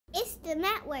the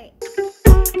network.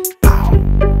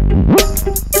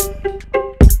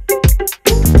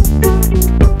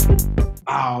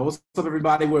 What's up,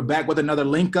 everybody? We're back with another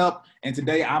link up, and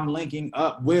today I'm linking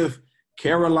up with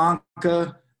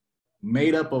Keralanka,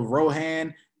 made up of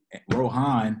Rohan,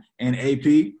 and AP.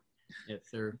 Yes,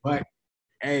 sir. But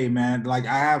hey, man, like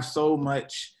I have so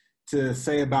much to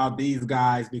say about these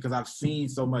guys because I've seen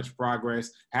so much progress.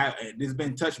 There's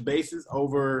been touch bases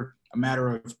over a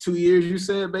matter of 2 years. You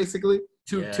said basically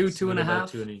Two and a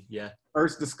half.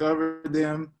 First discovered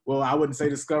them. Well, I wouldn't say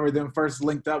discovered them. First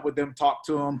linked up with them, talked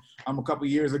to them a couple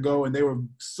years ago, and they were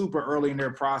super early in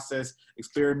their process,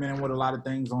 experimenting with a lot of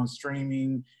things on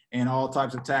streaming and all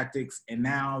types of tactics. And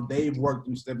now they've worked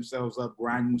themselves up,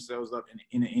 grinding themselves up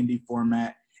in an indie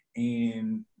format,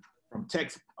 and from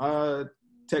text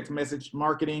message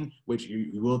marketing, which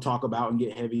you will talk about and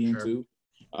get heavy into,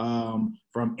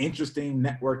 from interesting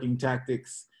networking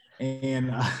tactics, and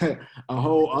a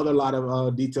whole other lot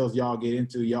of details y'all get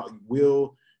into.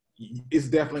 It's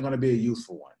definitely going to be a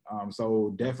useful one.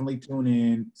 So definitely tune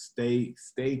in, stay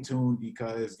tuned,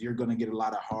 because you're going to get a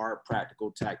lot of hard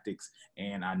practical tactics,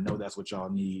 and I know that's what y'all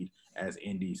need as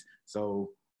indies. So,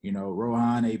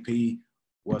 Rohan, AP,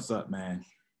 what's up, man?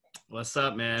 What's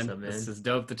up, man? What's up, man? This is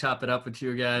dope to chop it up with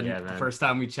you again. Yeah, man. The first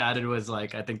time we chatted was I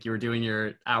think you were doing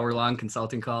your hour-long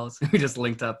consulting calls. We just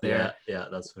linked up there. Yeah,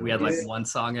 that's what we had one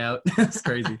song out. It's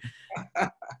crazy.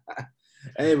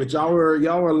 Hey, but y'all were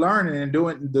learning and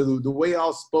doing the way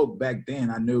y'all spoke back then.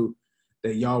 I knew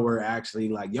that y'all were actually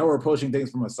y'all were approaching things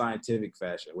from a scientific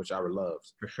fashion, which I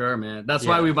loved. For sure, man. That's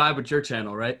why we vibe with your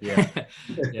channel, right? Yeah.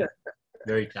 Yeah.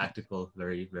 Very tactical,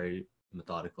 very, very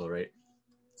methodical, right?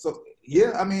 So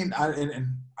yeah,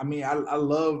 I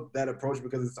love that approach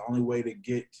because it's the only way to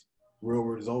get real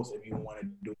results if you want to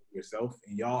do it yourself.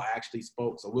 And y'all actually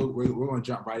spoke. So we're going to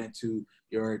jump right into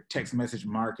your text message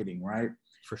marketing, right?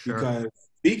 For sure. Because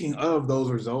speaking of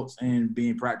those results and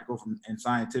being practical and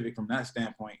scientific from that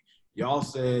standpoint, y'all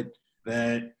said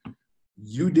that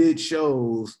you did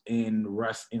shows in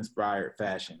Rust-inspired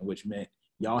fashion, which meant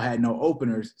y'all had no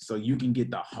openers, so you can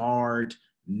get the hard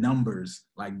numbers.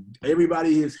 Like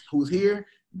everybody who's here,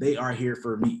 they are here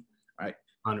for me, right?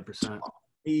 100%. Talk to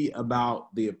me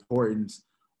about the importance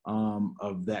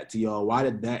of that to y'all. Why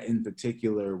did that in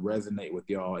particular resonate with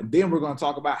y'all? And then we're going to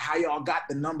talk about how y'all got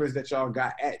the numbers that y'all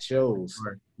got at shows.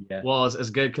 Yeah. Well, it's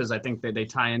good because I think they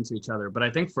tie into each other. But I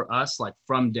think for us,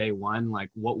 from day one,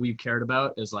 what we cared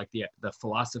about is the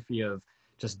philosophy of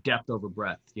just depth over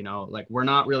breadth. We're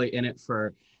not really in it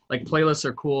for playlists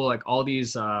are cool. All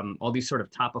these sort of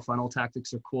top of funnel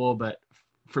tactics are cool. But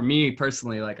for me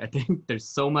personally, I think there's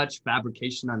so much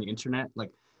fabrication on the internet,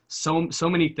 so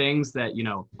many things that,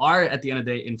 are at the end of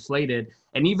the day inflated.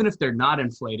 And even if they're not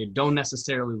inflated, don't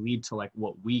necessarily lead to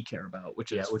what we care about,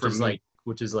 which is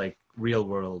real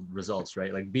world results,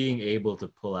 right? Being able to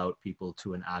pull out people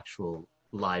to an actual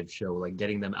live show,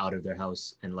 getting them out of their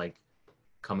house and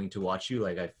coming to watch you.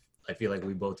 I feel like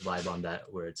we both vibe on that,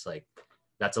 where it's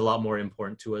that's a lot more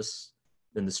important to us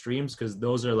than the streams, because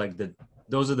those are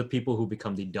the people who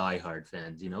become the diehard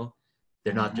fans.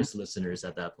 They're not just listeners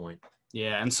at that point.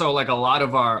 Yeah, and so a lot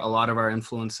of our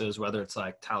influences, whether it's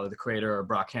Tyler the Creator or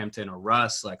Brockhampton or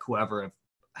Russ, whoever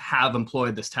have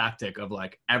employed this tactic of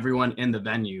everyone in the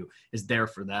venue is there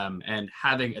for them, and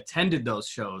having attended those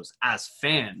shows as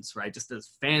fans, right, just as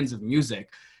fans of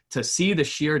music, to see the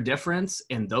sheer difference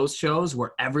in those shows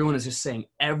where everyone is just saying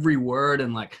every word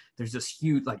and there's this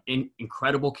huge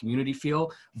incredible community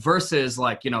feel versus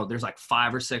there's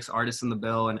 5 or 6 artists in the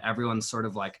bill and everyone's sort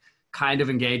of kind of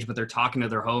engaged, but they're talking to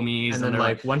their homies, and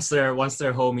then once their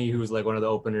homie who's one of the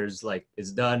openers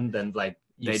is done, then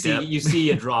you see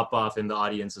a drop off in the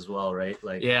audience as well, right?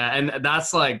 Yeah, and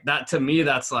that's that to me,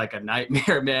 that's a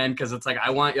nightmare, man, because it's I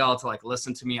want y'all to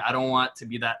listen to me. I don't want to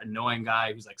be that annoying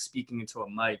guy who's speaking into a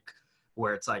mic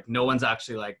where it's no one's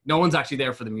actually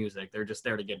there for the music. They're just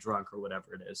there to get drunk or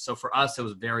whatever it is. So for us, it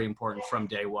was very important from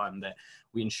day one that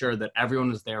we ensured that everyone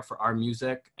was there for our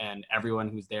music and everyone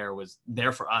who's there was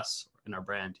there for us and our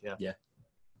brand. Yeah.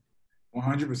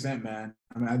 100%, man.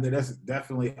 That's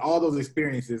definitely all those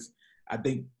experiences. I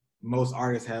think most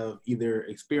artists have either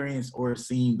experienced or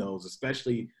seen those,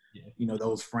 especially,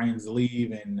 those friends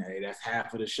leave and hey, that's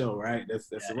half of the show, right? That's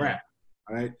a wrap,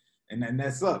 right? And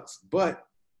that sucks. But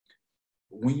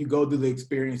when you go through the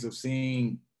experience of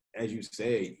seeing, as you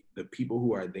say, the people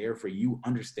who are there for you,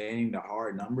 understanding the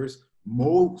hard numbers,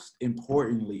 most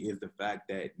importantly is the fact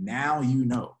that now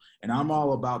and I'm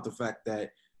all about the fact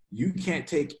that you can't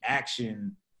take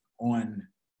action on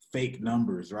fake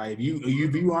numbers, right?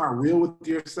 If you aren't real with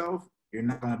yourself, you're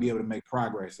not going to be able to make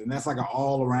progress. And that's an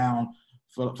all around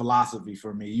philosophy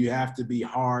for me. You have to be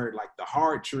hard, like the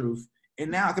hard truth,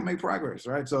 and now I can make progress,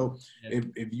 right? So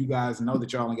if you guys know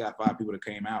that you only got 5 people that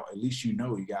came out, at least you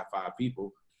know you got 5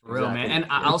 people. For real, man. And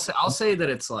I'll say that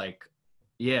it's like,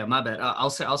 yeah, my bad. I'll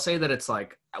say that it's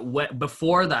like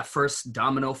before that first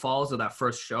domino falls or that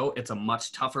first show, it's a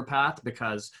much tougher path,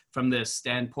 because from this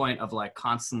standpoint of like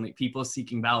constantly people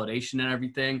seeking validation and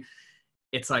everything,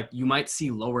 it's like you might see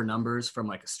lower numbers from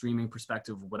like a streaming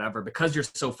perspective or whatever, because you're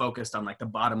so focused on like the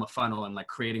bottom of funnel and like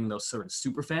creating those sort of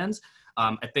super fans.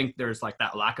 I think there's like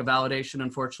that lack of validation,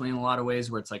 unfortunately, in a lot of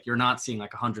ways, where it's like you're not seeing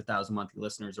like 100,000 monthly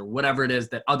listeners or whatever it is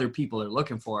that other people are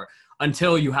looking for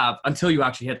until you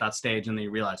actually hit that stage, and then you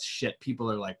realize, shit,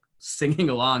 people are like singing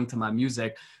along to my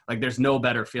music. Like there's no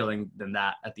better feeling than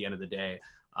that at the end of the day.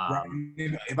 Right.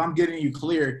 If I'm getting you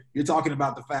clear, you're talking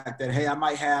about the fact that, hey, I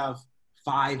might have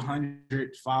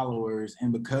 500 followers,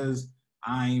 and because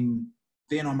I'm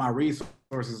thin on my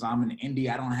resources, I'm an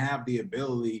indie, I don't have the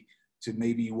ability to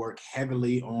maybe work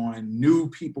heavily on new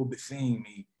people seeing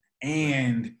me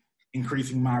and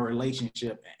increasing my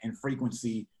relationship and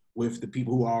frequency with the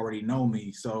people who already know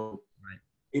me. So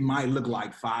It might look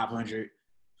like 500,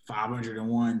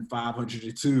 501,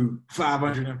 502,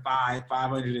 505,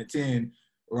 510,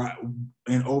 right,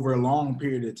 and over a long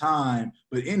period of time.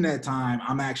 But in that time,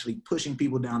 I'm actually pushing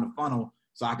people down the funnel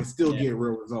so I can still get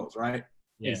real results, right?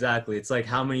 Yeah. Exactly. It's like,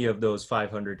 how many of those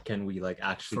 500 can we like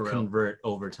actually convert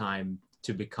over time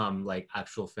to become like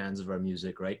actual fans of our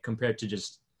music, right? Compared to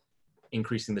just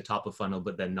increasing the top of funnel,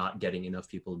 but then not getting enough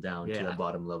people down to the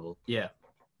bottom level. Yeah.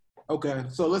 Okay.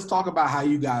 So let's talk about how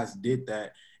you guys did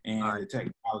that and the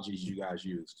technologies you guys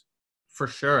used. For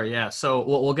sure. Yeah. So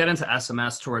we'll get into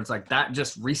SMS towards like that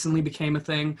just recently became a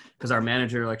thing, because our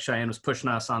manager, like Cheyenne, was pushing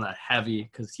us on that heavy,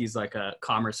 because he's like a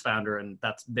commerce founder and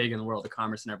that's big in the world of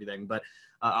commerce and everything. But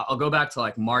I'll go back to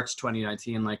like March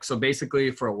 2019. Like, so basically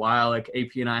for a while, like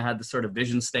AP and I had this sort of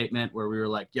vision statement where we were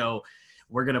like, yo,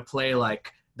 we're going to play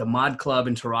like the Mod Club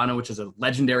in Toronto, which is a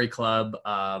legendary club.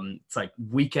 It's like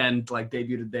Weekend like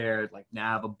debuted there, like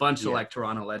Nav, a bunch of like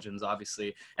Toronto legends,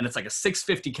 obviously. And it's like a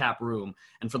 650 cap room.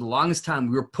 And for the longest time,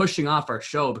 we were pushing off our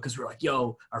show because we were like,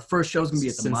 yo, our first show's gonna be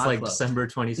at the Mod Club. Since like December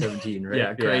 2017, right?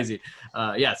 Yeah, crazy.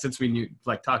 Since we knew,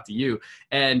 like, talked to you.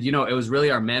 And, you know, it was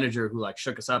really our manager who like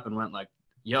shook us up and went like,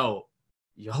 yo,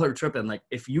 y'all are tripping. Like,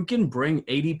 if you can bring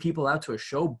 80 people out to a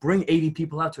show, bring 80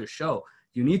 people out to a show.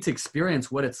 You need to experience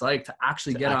what it's like to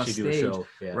actually get on stage,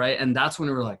 right? And that's when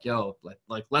we were like, yo,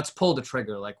 like let's pull the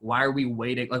trigger. Like, why are we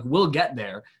waiting? Like, we'll get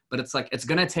there, but it's like, it's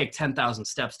going to take 10,000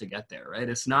 steps to get there, right?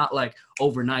 It's not like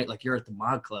overnight, like you're at the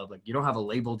Mod Club. Like, you don't have a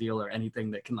label deal or anything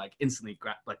that can like instantly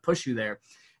push you there.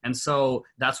 And so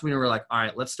that's when we were like, all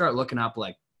right, let's start looking up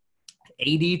like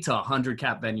 80 to 100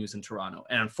 cap venues in Toronto.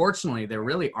 And unfortunately, there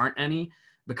really aren't any,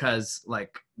 because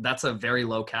like that's a very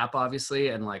low cap, obviously.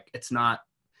 And like, it's not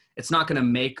going to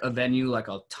make a venue like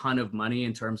a ton of money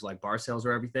in terms of like bar sales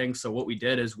or everything. So what we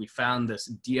did is we found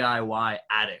this DIY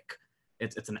attic.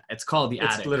 It's called the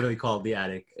Attic. It's literally called the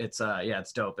Attic. It's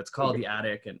it's dope. It's called the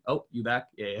Attic. And you back?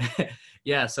 Yeah.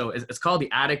 Yeah. So it's called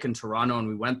the Attic in Toronto. And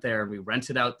we went there and we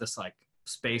rented out this like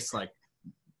space, like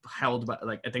held by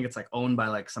like, I think it's like owned by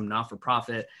like some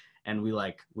not-for-profit. And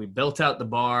we built out the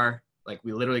bar. Like,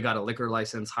 we literally got a liquor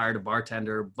license, hired a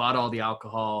bartender, bought all the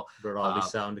alcohol, brought all the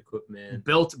sound equipment,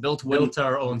 built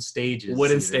our own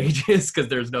stages, stages, because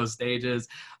there's no stages.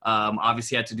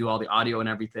 Obviously had to do all the audio and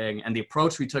everything. And the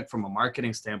approach we took from a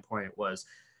marketing standpoint was,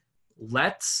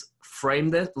 let's frame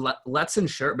this. Let's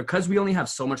ensure, because we only have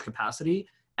so much capacity,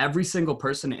 every single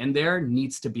person in there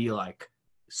needs to be like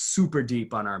super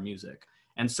deep on our music.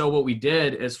 And so what we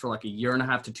did is, for like a year and a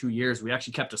half to 2 years, we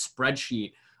actually kept a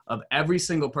spreadsheet of every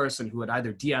single person who had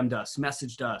either DM'd us,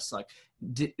 messaged us, like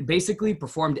basically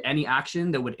performed any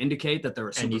action that would indicate that there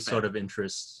was any sort of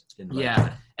interest in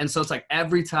And so it's like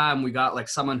every time we got like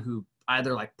someone who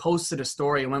either like posted a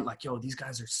story and went like, yo, these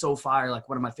guys are so fire, like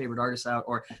one of my favorite artists out,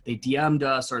 or they DM'd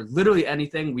us, or literally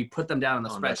anything, we put them down on the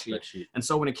spreadsheet. And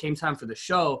so when it came time for the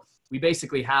show, we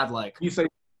basically had like... You say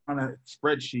on a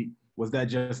spreadsheet, was that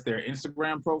just their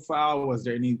Instagram profile? Was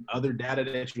there any other data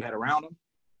that you had around them?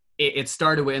 It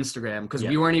started with Instagram, because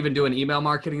we weren't even doing email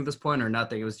marketing at this point or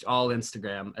nothing. It was all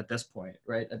Instagram at this point,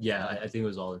 right? I think it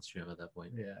was all Instagram at that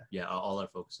point. Yeah, all our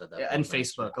focus at that point. And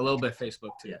Facebook, a little bit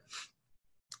Facebook too.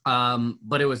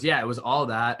 But it was all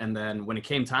that. And then when it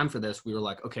came time for this, we were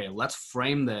like, okay, let's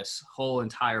frame this whole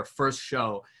entire first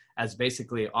show as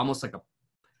basically almost like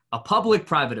a public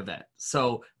private event.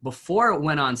 So before it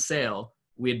went on sale,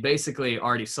 we had basically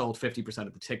already sold 50%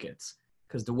 of the tickets,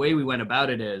 because the way we went about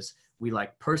it is, we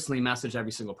like personally messaged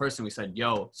every single person. We said,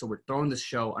 yo, so we're throwing this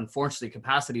show. Unfortunately,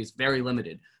 capacity is very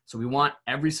limited. So we want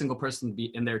every single person to be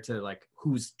in there to like,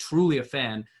 who's truly a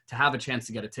fan, to have a chance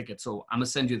to get a ticket. So I'm gonna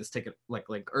send you this ticket like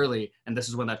link early. And this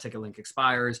is when that ticket link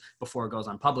expires before it goes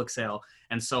on public sale.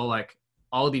 And so like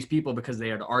all of these people, because they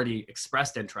had already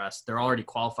expressed interest, they're already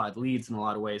qualified leads in a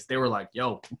lot of ways. They were like,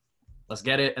 yo, let's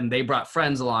get it. And they brought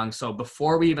friends along. So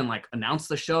before we even like announced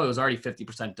the show, it was already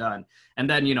 50% done. And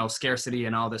then, you know, scarcity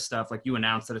and all this stuff, like you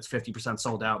announce that it's 50%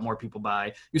 sold out, more people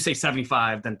buy. You say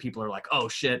 75, then people are like, oh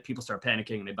shit, people start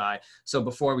panicking and they buy. So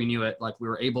before we knew it, like we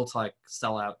were able to like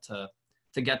sell out to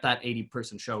get that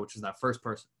 80-person show, which is that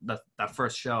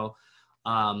first show.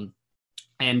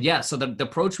 And yeah, so the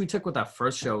approach we took with that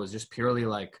first show was just purely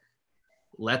like,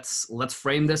 let's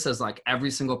frame this as like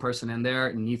every single person in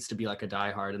there needs to be like a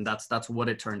diehard, and that's what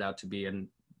it turned out to be. And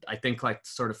I think like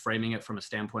sort of framing it from a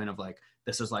standpoint of like,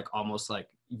 this is like almost like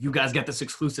you guys get this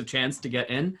exclusive chance to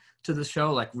get in to the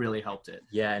show, like really helped it.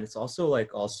 Yeah, and it's also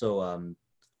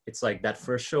it's like that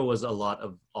first show was a lot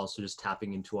of also just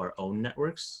tapping into our own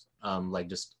networks, like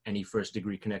just any first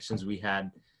degree connections we had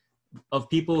of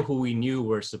people who we knew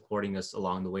were supporting us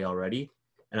along the way already.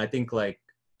 And I think like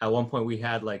at one point we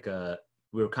had like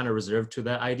we were kind of reserved to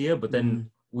that idea, but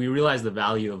then we realized the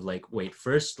value of like, wait,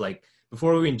 first, like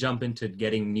before we jump into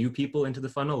getting new people into the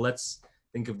funnel, let's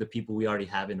think of the people we already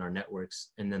have in our networks,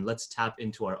 and then let's tap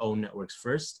into our own networks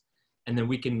first, and then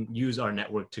we can use our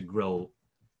network to grow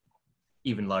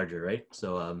even larger, right?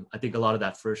 So I think a lot of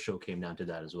that first show came down to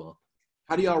that as well.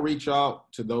 How do y'all reach out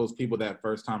to those people that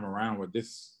first time around with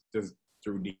this just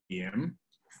through DM?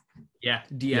 Yeah,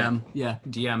 DM. Yeah,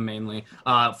 DM mainly.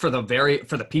 For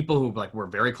the people who like we're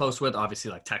very close with,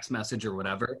 obviously like text message or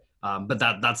whatever. But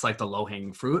that's like the low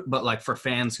hanging fruit. But like for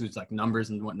fans who's like numbers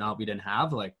and whatnot we didn't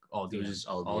have, like all DM. Just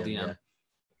all DM. Yeah.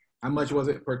 How much was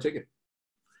it per ticket?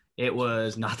 It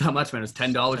was not that much, man. It was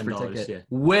 $10 per ticket, yeah.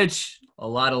 Which a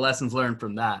lot of lessons learned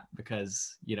from that,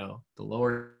 because, you know, the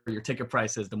lower your ticket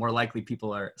price is, the more likely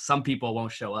some people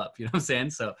won't show up. You know what I'm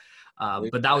saying? So,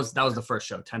 but that was the first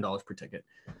show, $10 per ticket.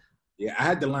 Yeah, I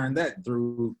had to learn that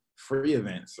through free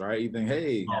events, right? You think,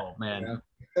 hey, oh man, you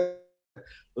know,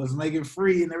 let's make it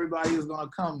free and everybody is gonna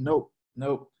come. Nope.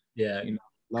 Yeah, you know,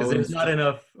 because there's not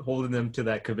enough holding them to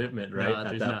that commitment, right?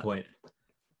 No, at that point.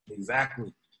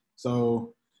 Exactly.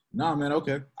 So, no, man,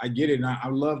 okay, I get it. And I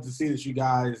love to see that you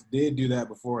guys did do that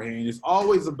beforehand. It's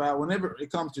always about, whenever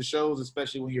it comes to shows,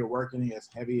 especially when you're working as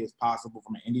heavy as possible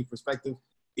from an indie perspective,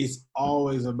 it's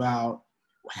always about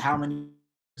how many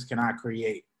can I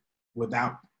create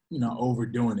without, you know,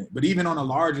 overdoing it. But even on a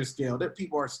larger scale, there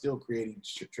people are still creating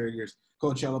triggers.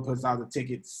 Coachella puts out the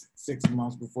tickets 6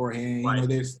 months beforehand. Right. You know,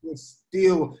 there's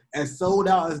still, as sold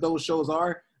out as those shows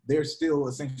are, they're still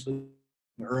essentially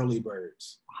early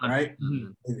birds, right?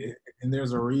 Mm-hmm. And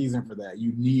there's a reason for that.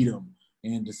 You need them.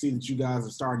 And to see that you guys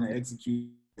are starting to execute,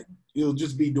 you'll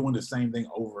just be doing the same thing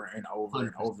over and over 100%.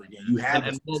 And over again. You have,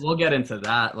 and we'll get into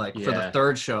that. Like for the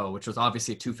third show, which was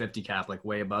obviously a 250 cap, like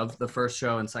way above the first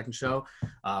show and second show.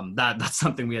 That's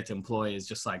something we had to employ, is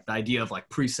just like the idea of like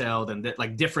pre-sale and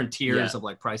like different tiers of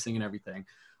like pricing and everything.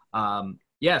 So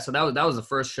that was the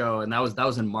first show, and that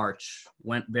was in March.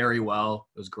 Went very well.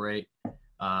 It was great.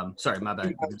 Sorry, my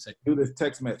bad. Do this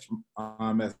text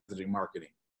messaging marketing.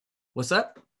 What's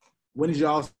that? When did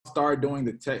y'all start doing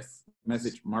the text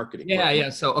message marketing? Yeah.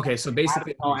 So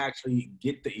basically, I'll actually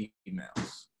get the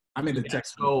emails. I'm in the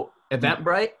text. So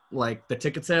Eventbrite, like the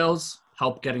ticket sales,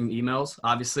 help getting emails,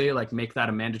 obviously, like make that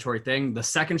a mandatory thing. The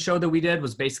second show that we did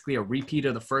was basically a repeat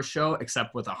of the first show,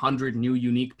 except with 100 new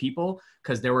unique people,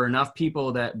 because there were enough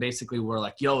people that basically were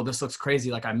like, yo, this looks crazy.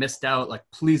 Like I missed out. Like,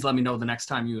 please let me know the next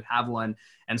time you have one.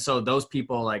 And so those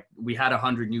people, like we had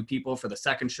 100 new people for the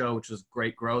second show, which was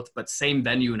great growth, but same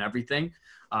venue and everything.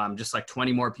 Just like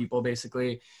 20 more people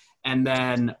basically. And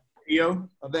then video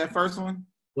of that first one.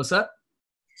 What's up?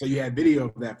 So you had video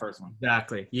of that first one.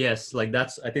 Exactly. Yes. Like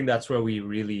I think that's where we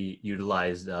really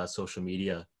utilized social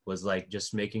media, was like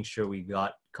just making sure we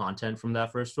got content from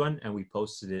that first one and we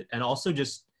posted it. And also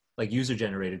just like user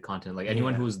generated content, like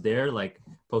anyone who was there, like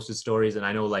posted stories. And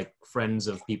I know like friends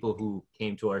of people who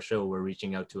came to our show were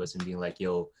reaching out to us and being like,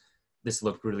 yo, this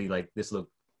looked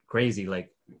crazy. Like,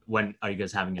 when are you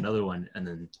guys having another one?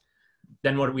 And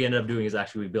then what we ended up doing is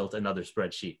actually we built another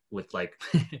spreadsheet with like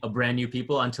a brand new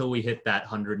people until we hit that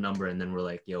 100 number. And then we're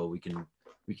like, yo, we can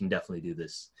definitely do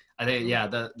this. I think,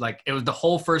 it was the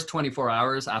whole first 24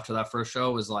 hours after that first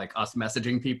show was like us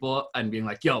messaging people and being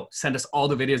like, yo, send us all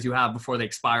the videos you have before they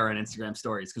expire on Instagram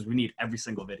stories, because we need every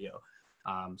single video.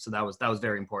 So that was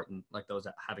very important, like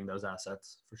having those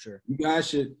assets for sure. You guys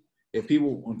should,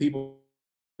 when people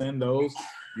send those,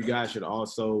 you guys should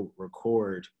also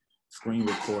screen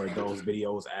record those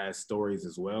videos as stories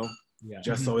as well. Yeah.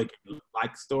 Just so it can look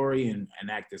like story and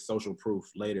act as social proof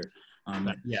later.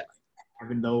 Yeah.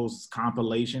 Having those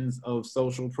compilations of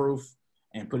social proof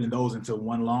and putting those into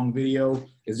one long video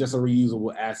is just a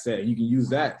reusable asset. You can use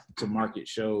that to market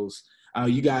shows.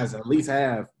 You guys at least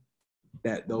have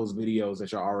those videos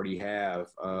that you already have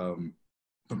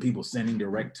from people sending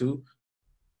direct to.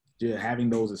 Having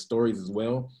those as stories as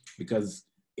well, because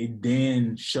it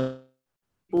then shows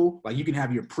people, like you can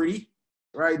have your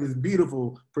right? This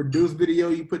beautiful produced video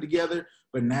you put together,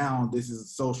 but now this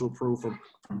is social proof from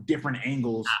different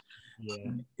angles.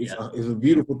 Yeah. It's a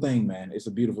beautiful thing, man. It's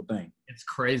a beautiful thing. It's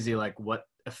crazy, like what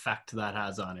effect that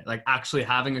has on it. Like actually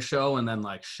having a show and then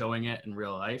like showing it in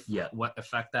real life. Yeah. What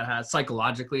effect that has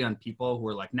psychologically on people who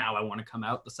are like, now I want to come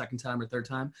out the second time or third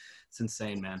time. It's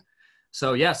insane, man.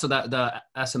 So yeah, so that the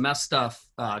SMS stuff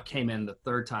came in the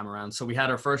third time around. So we had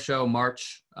our first show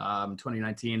March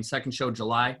 2019, second show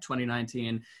July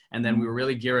 2019, and then we were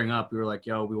really gearing up. We were like,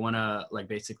 yo, we want to like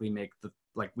basically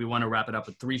we want to wrap it up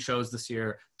with 3 shows this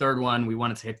year. Third one, we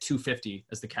wanted to hit 250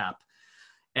 as the cap.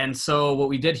 And so what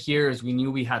we did here is we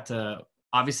knew we had to,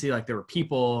 obviously, like there were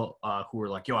people who were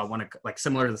like, yo, I want to, like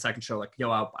similar to the second show, like, yo,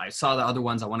 I saw the other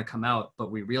ones, I want to come out.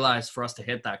 But we realized for us to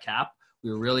hit that cap, we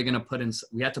were really going to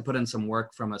we had to put in some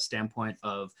work from a standpoint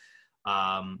of,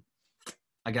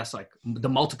 I guess like the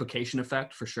multiplication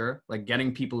effect for sure. Like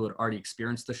getting people who had already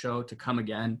experienced the show to come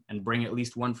again and bring at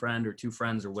least 1 friend or 2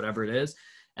 friends or whatever it is.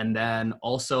 And then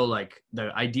also like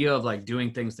the idea of like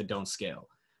doing things that don't scale.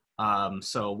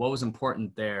 So what was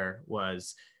important there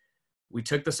was we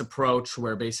took this approach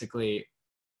where basically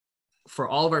for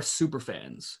all of our super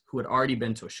fans who had already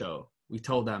been to a show, we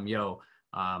told them, yo,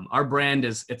 our brand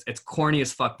is, it's corny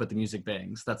as fuck, but the music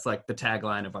bangs. That's like the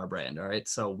tagline of our brand. All right.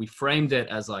 So we framed it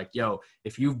as like, yo,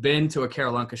 if you've been to a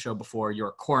Keralanka show before, you're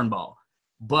a cornball.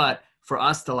 But for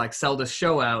us to like sell this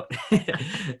show out,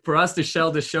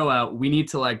 we need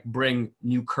to like bring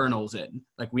new kernels in.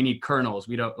 Like we need kernels.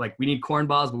 We don't like, we need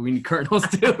cornballs, but we need kernels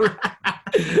too.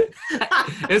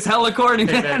 It's hella corny,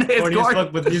 man. It's corny as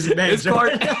fuck with music bangs.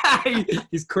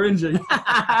 He's cringing.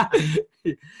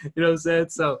 You know what I'm saying?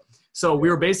 So we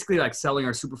were basically like selling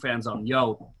our super fans on,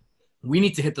 yo, we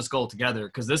need to hit this goal together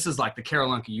because this is like the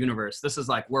Keralanka universe. This is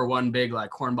like we're one big like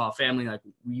cornball family. Like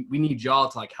we need y'all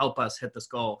to like help us hit this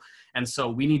goal. And so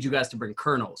we need you guys to bring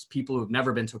kernels, people who've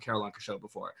never been to a Keralanka show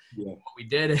before. Yeah. What we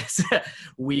did is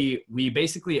we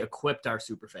basically equipped our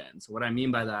super fans. What I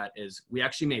mean by that is we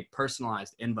actually made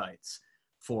personalized invites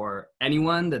for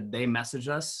anyone that they message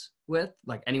us with,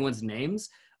 like anyone's names,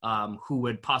 who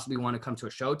would possibly want to come to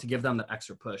a show, to give them the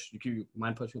extra push. You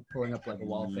mind pulling up like a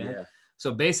wall of fans? Yeah.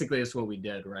 So basically it's what we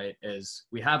did, right, is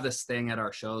we have this thing at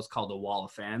our shows called the wall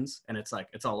of fans. And it's like,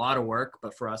 it's a lot of work,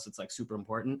 but for us, it's like super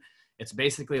important. It's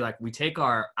basically like we take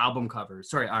our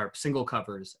our single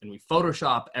covers, and we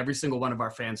Photoshop every single one of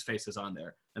our fans' faces on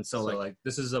there. And so like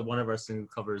this is one of our single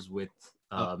covers with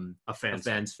a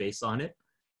fan's face on it.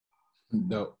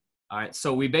 No. All right.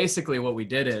 So we basically, what we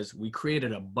did is we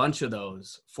created a bunch of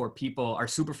those for people. Our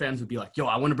super fans would be like, yo,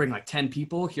 I want to bring like 10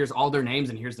 people. Here's all their names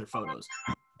and here's their photos.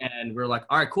 And we're like,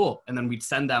 all right, cool. And then we'd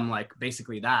send them like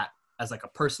basically that as like a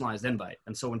personalized invite.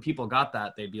 And so when people got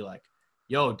that, they'd be like,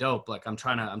 yo, dope. Like I'm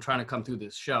trying to come through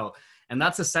this show. And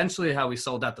that's essentially how we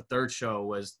sold out the third show,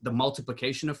 was the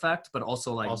multiplication effect, but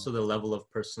also the level of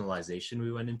personalization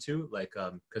we went into, like,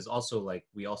 cause also like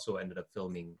we also ended up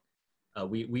filming,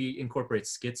 we incorporate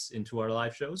skits into our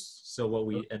live shows. So what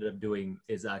we ended up doing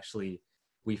is actually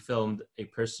we filmed a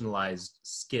personalized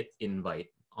skit invite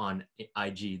on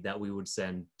IG that we would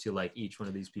send to like each one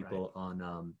of these people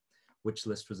on which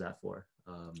list was that for?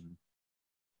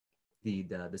 The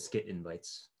skit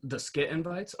invites. The skit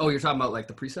invites? Oh, you're talking about like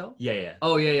the pre-sale? Yeah.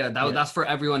 Oh yeah. That's for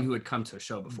everyone who had come to a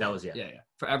show before. That was yeah.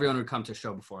 For everyone who had come to a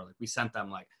show before, like we sent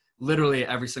them like literally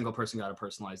every single person got a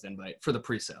personalized invite for the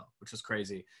pre-sale, which is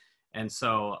crazy. And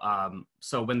so,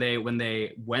 so when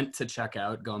they went to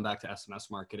checkout, going back to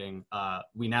SMS marketing,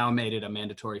 we now made it a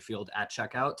mandatory field at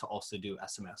checkout to also do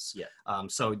SMS. Yeah.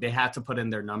 So they had to put in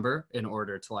their number in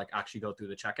order to like actually go through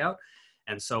the checkout.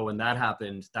 And so when that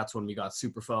happened, that's when we got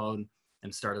Superphone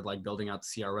and started like building out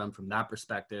the CRM from that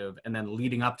perspective. And then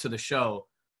leading up to the show,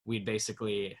 we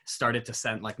basically started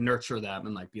to nurture them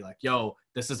and like be like, yo,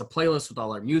 this is a playlist with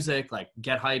all our music, like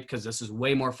get hyped, because this is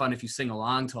way more fun if you sing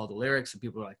along to all the lyrics. And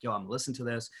people are like, yo, I'm gonna listen to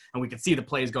this. And we could see the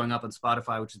plays going up on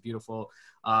Spotify, which is beautiful.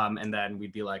 And then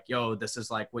we'd be like, yo, this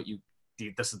is like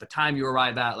this is the time you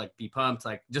arrive at, like be pumped,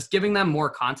 like just giving them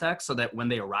more context so that when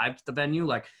they arrived at the venue,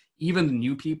 like even the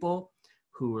new people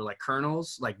who were like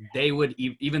colonels, like they would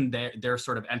even they're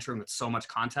sort of entering with so much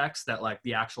context that like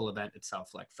the actual event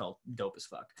itself like felt dope as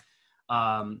fuck.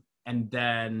 And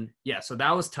then so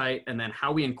that was tight. And then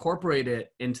how we incorporate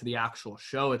it into the actual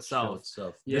show itself.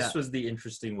 This was the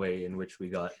interesting way in which we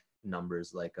got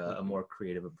numbers, like a more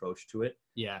creative approach to it.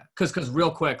 Because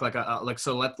real quick,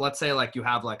 so let's say like you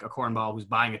have like a cornball who's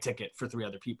buying a ticket for 3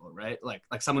 other people, right? Like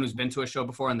someone who's been to a show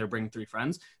before and they're bringing 3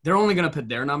 friends, they're only going to put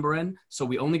their number in, so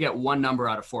we only get 1 number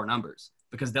out of 4 numbers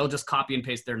because they'll just copy and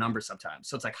paste their numbers sometimes.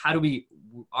 So it's like,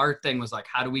 our thing was like,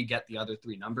 how do we get the other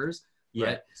 3 numbers?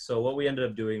 Right? So what we ended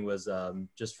up doing was,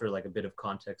 just for like a bit of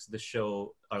context,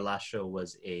 our last show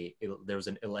was there was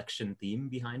an election theme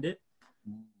behind it.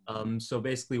 So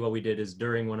basically what we did is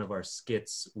during one of our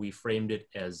skits, we framed it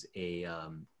as we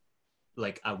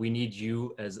need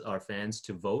you as our fans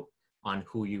to vote on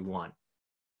who you want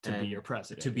to be your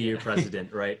president. Your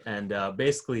president, right? And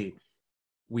basically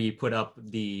we put up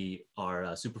our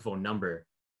Superphone number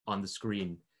on the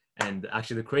screen. And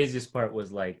actually the craziest part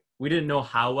was like, we didn't know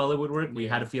how well it would work. We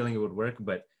had a feeling it would work,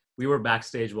 but we were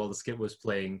backstage while the skit was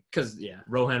playing because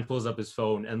Rohan pulls up his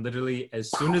phone and literally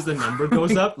as soon as the number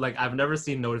goes up, like I've never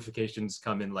seen notifications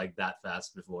come in like that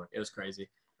fast before. It was crazy.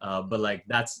 But like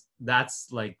that's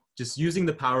like just using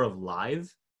the power of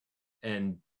live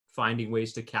and finding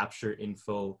ways to capture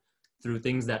info through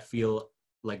things that feel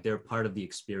like they're part of the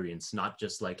experience, not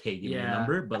just like, hey, give me a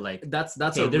number, but like that's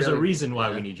hey, there's a reason why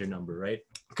we need your number, right?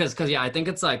 Because I think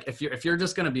it's like if you're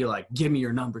just gonna be like, give me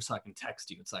your number so I can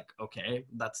text you, it's like, okay,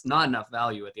 that's not enough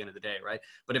value at the end of the day, right?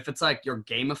 But if it's like you're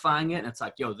gamifying it and it's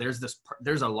like, yo,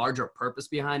 there's a larger purpose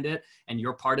behind it and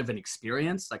you're part of an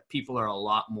experience, like people are a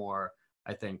lot more,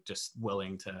 I think, just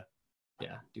willing to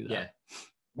do that. Yeah.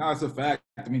 No, it's a fact.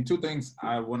 I mean, 2 things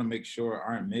I want to make sure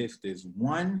aren't missed is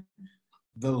 1,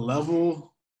 the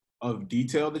level of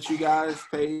detail that you guys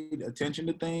paid attention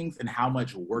to things and how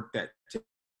much work that took.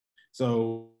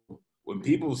 So when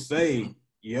people say,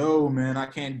 yo, man, I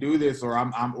can't do this, or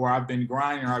I've been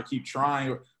grinding, or I keep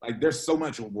trying, like there's so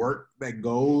much work that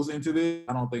goes into this.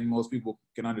 I don't think most people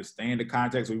can understand the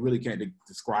context. We really can't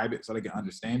describe it so they can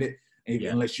understand it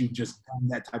unless you've just done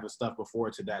that type of stuff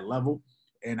before to that level.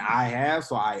 And I have,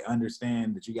 so I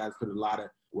understand that you guys put a lot of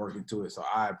work into it. So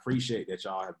I appreciate that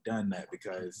y'all have done that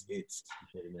because it's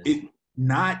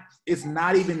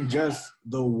not even just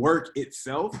the work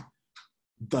itself,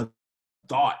 the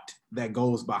thought that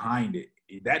goes behind it.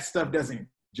 That stuff doesn't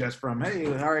just from, hey,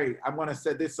 all right, I'm going to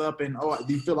set this up and,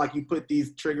 do you feel like you put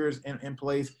these triggers in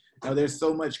place? Now, there's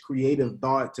so much creative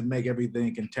thought to make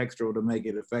everything contextual to make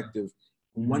it effective.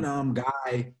 One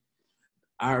guy,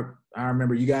 I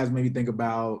remember you guys maybe think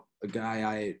about a guy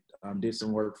I did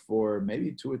some work for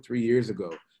maybe 2 or 3 years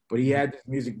ago, but he had this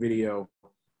music video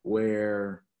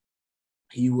where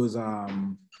he was,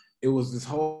 it was this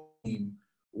whole theme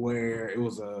where it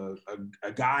was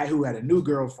a guy who had a new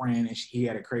girlfriend and he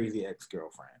had a crazy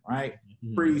ex-girlfriend, right?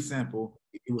 Mm-hmm. Pretty simple.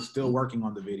 He was still working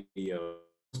on the video.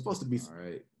 It was supposed to be all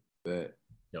right, but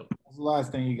what's the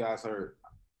last thing you guys heard?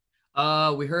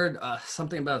 We heard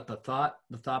something about the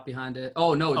thought behind it.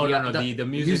 Oh no, the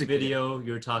music video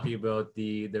you're talking about.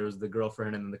 There was the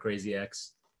girlfriend and then the crazy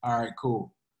ex. All right,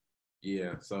 cool.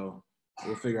 Yeah, so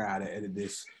we'll figure out how to edit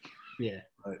this. Yeah.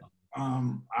 But,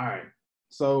 all right.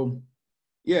 So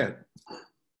yeah,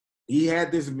 he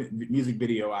had this music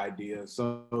video idea.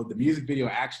 So the music video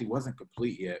actually wasn't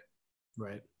complete yet.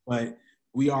 Right. But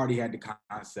we already had the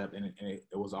concept and it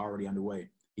was already underway.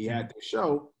 He had the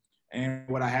show. And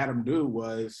what I had him do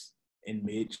was in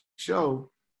mid-show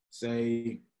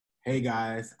say, hey,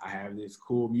 guys, I have this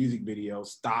cool music video.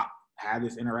 Stop, have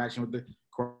this interaction with the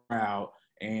crowd.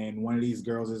 And one of these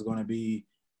girls is going to be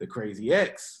the crazy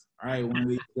ex, right? One of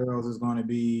these girls is going to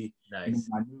be my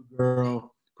new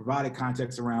girl. Provided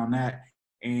context around that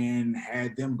and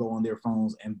had them go on their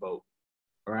phones and vote,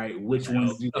 right? Which one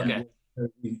did you think was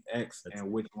the ex and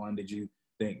which one did you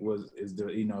think is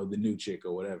the new chick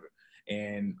or whatever?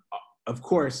 And of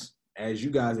course, as you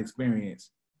guys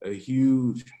experience, a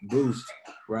huge boost,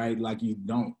 right? Like you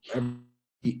don't ever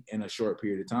eat in a short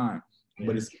period of time. Yeah.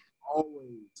 But it's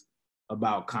always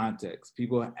about context.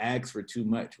 People ask for too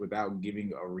much without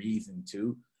giving a reason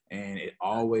to, and it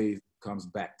always comes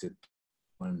back to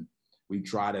when we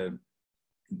try to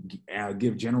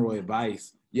give general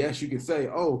advice. Yes, you could say,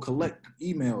 oh, collect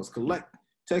emails, collect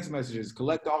text messages,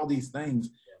 collect all these things.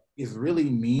 It's really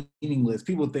meaningless.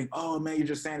 People think, oh, man, you're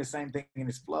just saying the same thing and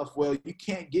it's fluff. Well, you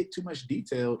can't get too much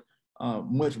detailed,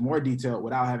 much more detailed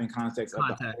without having context.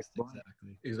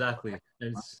 Exactly.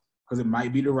 Because it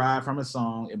might be derived from a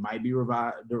song. It might be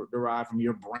derived from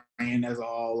your brand as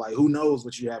all. Like, who knows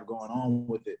what you have going on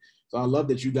with it. So I love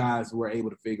that you guys were able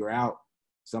to figure out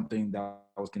something that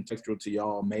was contextual to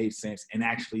y'all, made sense, and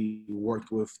actually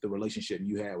worked with the relationship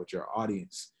you had with your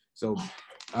audience. So,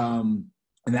 and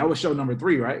that was show number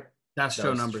 3, right? That's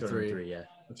show number 3. Yeah.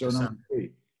 Show number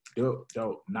 3.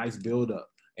 Dope. Nice build up.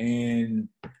 And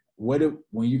when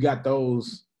you got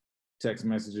those text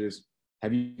messages,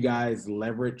 have you guys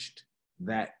leveraged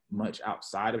that much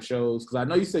outside of shows? Because I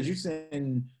know you said you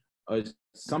send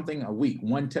something a week,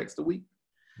 1 text a week.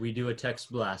 We do a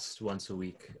text blast once a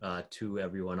week to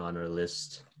everyone on our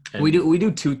list. And we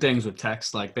do 2 things with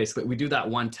text. Like basically we do that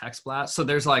 1 text blast. So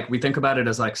there's like, we think about it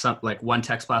as like 1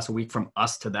 text blast a week from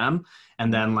us to them.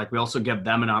 And then like we also give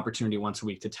them an opportunity once a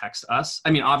week to text us.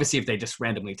 I mean, obviously if they just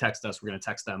randomly text us, we're going to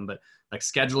text them. But like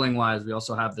scheduling wise, we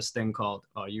also have this thing called,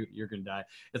 you're going to die.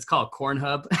 It's called Corn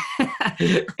Hub.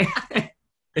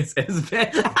 it's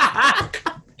been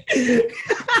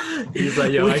He's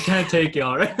like, yo, I can't take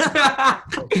y'all, right?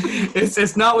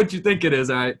 It's not what you think it is,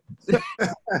 all right?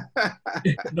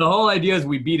 The whole idea is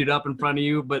we beat it up in front of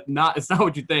you, but it's not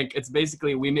what you think. It's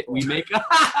basically we make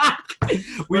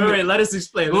wait, let us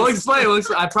explain. We'll explain.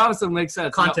 I promise it'll make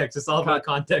sense. Context. It's all about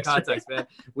context. Context, man.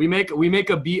 We make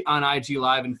a beat on IG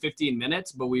Live in 15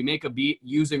 minutes, but we make a beat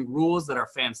using rules that our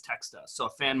fans text us. So a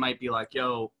fan might be like,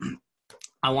 yo,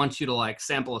 I want you to like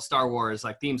sample a Star Wars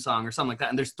like theme song or something like that.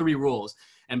 And there's 3 rules.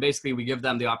 And basically we give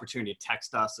them the opportunity to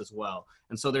text us as well.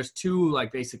 And so there's 2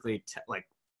 like basically like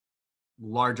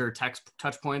larger text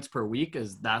touch points per week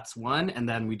that's 1. And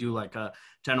then we do like a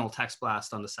general text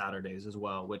blast on the Saturdays as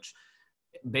well, which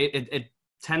it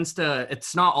tends to,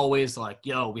 it's not always like,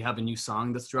 yo, we have a new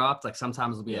song that's dropped. Like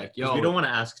sometimes it'll be like, yo. We don't want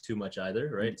to ask too much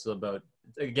either, right? So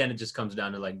again, it just comes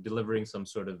down to like delivering some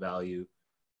sort of value.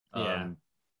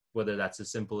 Whether that's as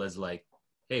simple as like,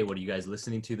 hey, what are you guys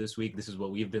listening to this week? This is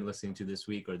what we've been listening to this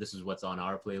week, or this is what's on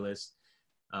our playlist.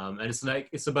 And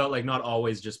it's about like not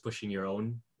always just pushing your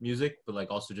own music, but like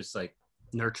also just like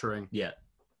nurturing. Yeah.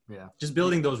 Just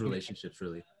building those relationships,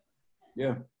 really.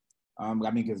 Yeah. I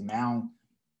mean, because now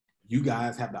you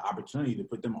guys have the opportunity to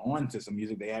put them on to some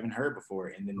music they haven't heard before,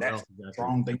 and then that's a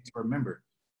strong thing to remember.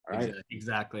 All right.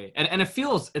 Exactly. And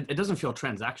it doesn't feel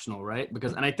transactional, right?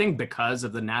 And I think because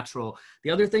of the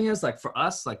other thing is like for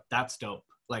us, like that's dope.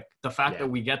 Like the fact that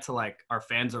we get to like, our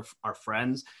fans are our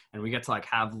friends and we get to like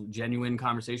have genuine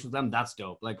conversations with them. That's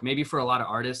dope. Like maybe for a lot of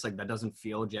artists, like that doesn't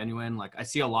feel genuine. Like I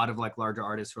see a lot of like larger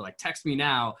artists who are like, text me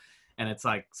now. And it's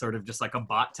like sort of just like a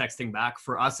bot texting back.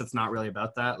 For us, it's not really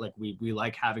about that. Like we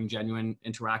like having genuine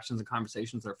interactions and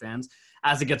conversations with our fans.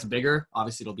 As it gets bigger,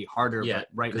 obviously it'll be harder. Yeah, but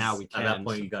right now we can. At that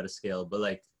point, you got to scale. But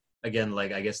like, again,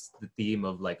 like I guess the theme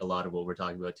of like a lot of what we're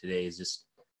talking about today is just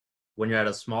when you're at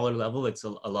a smaller level, it's a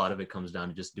lot of it comes down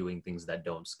to just doing things that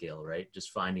don't scale, right?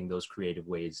 Just finding those creative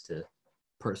ways to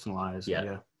personalize.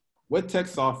 Yeah. What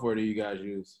text software do you guys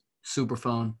use?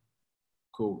 Superphone.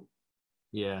 Cool.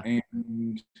 Yeah. And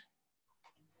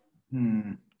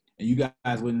you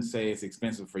guys wouldn't say it's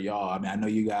expensive for y'all. I mean, I know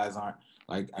you guys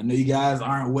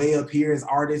aren't way up here as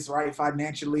artists, right,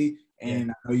 financially,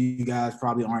 and I know you guys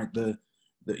probably aren't the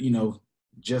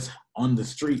just on the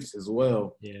streets as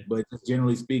well. Yeah. But just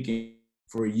generally speaking,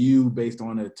 for you, based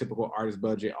on a typical artist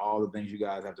budget, all the things you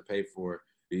guys have to pay for,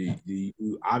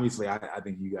 obviously, I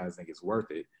think you guys think it's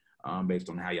worth it. Based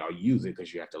on how y'all use it,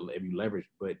 because you have to leverage.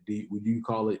 But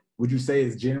would you say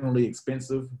it's generally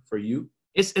expensive for you?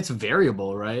 It's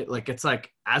variable, right? Like it's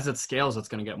like as it scales, it's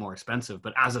going to get more expensive.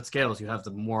 But as it scales, you have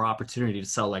the more opportunity to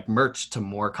sell like merch to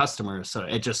more customers. So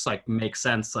it just like makes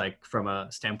sense, like from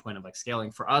a standpoint of like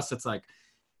scaling. For us, it's like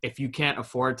if you can't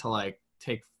afford to like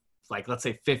take like let's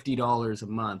say $50 a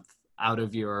month out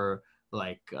of your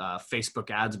like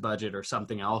Facebook ads budget or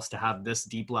something else to have this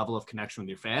deep level of connection with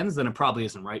your fans, then it probably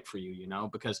isn't right for you,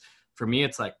 because for me,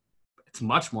 it's like, it's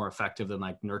much more effective than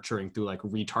like nurturing through like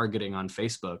retargeting on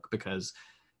Facebook, because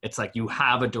it's like you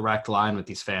have a direct line with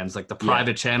these fans. Like the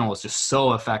private channel is just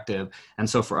so effective. And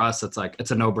so for us, it's like,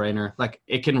 it's a no-brainer. Like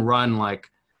it can run like,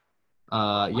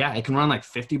 it can run like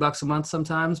 $50 a month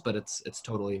sometimes, but it's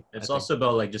totally. It's also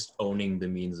about like just owning the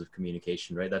means of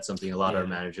communication, right? That's something a lot of our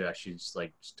manager actually just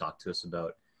talked to us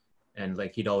about. And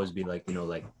like, he'd always be like,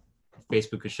 like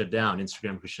Facebook could shut down,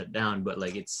 Instagram could shut down, but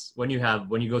like it's when you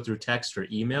go through text or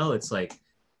email, it's like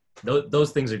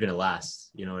those things are going to last,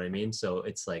 you know what I mean? So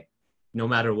it's like, no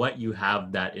matter what, you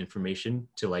have that information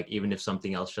to like, even if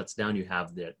something else shuts down, you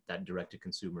have that direct to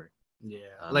consumer. Yeah.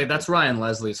 Like that's Ryan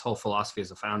Leslie's whole philosophy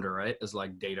as a founder, right? Is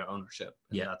like data ownership.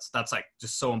 And that's like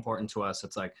just so important to us.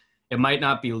 It's like, it might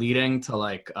not be leading to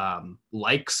like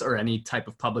likes or any type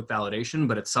of public validation,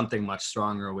 but it's something much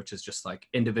stronger, which is just like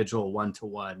individual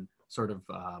one-to-one sort of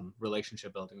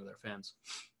relationship building with their fans.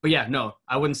 But yeah, no,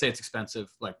 I wouldn't say it's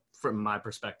expensive. Like from my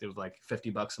perspective, like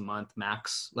 $50 a month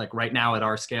max, like right now at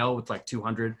our scale with like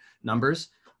 200 numbers.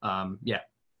 Yeah.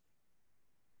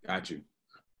 Got you.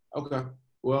 Okay.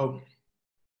 Well,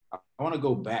 I want to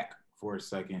go back for a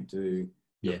second to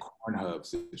the Corn Hub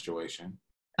situation.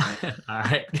 All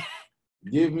right.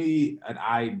 Give me an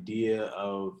idea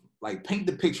of, like, paint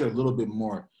the picture a little bit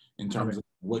more in terms of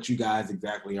what you guys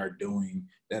exactly are doing.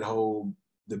 That whole,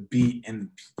 the beat and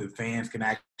the fans can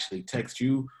actually text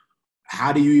you.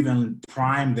 How do you even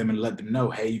prime them and let them know,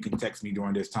 hey, you can text me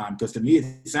during this time? Because to me,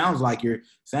 it sounds like you're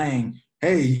saying,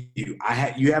 hey,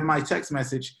 you have my text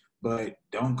message, but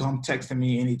don't come texting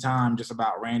me anytime just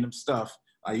about random stuff.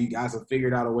 You guys have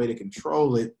figured out a way to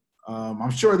control it.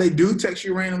 I'm sure they do text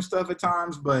you random stuff at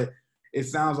times, but it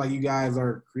sounds like you guys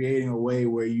are creating a way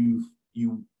where you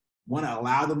want to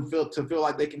allow them to feel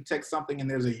like they can text something and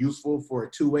there's a useful for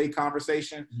a two-way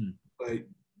conversation, but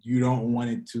you don't want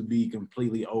it to be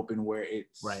completely open where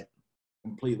it's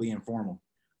completely informal.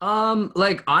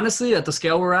 Like honestly, at the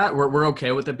scale we're at, we're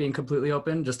okay with it being completely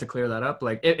open. Just to clear that up,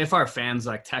 like if our fans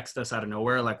like text us out of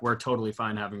nowhere, like we're totally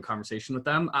fine having a conversation with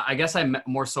them. I guess I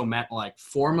more so meant like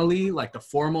formally, like the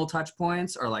formal touch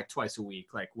points are like twice a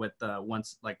week, like with the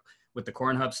with the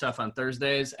Corn Hub stuff on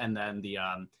Thursdays and then the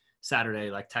Saturday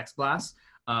like text blast.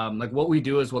 Like what we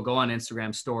do is we'll go on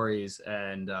Instagram stories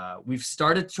and we've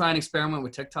started to try and experiment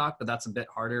with TikTok, but that's a bit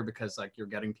harder because like you're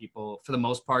getting people, for the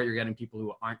most part, you're getting people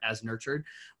who aren't as nurtured,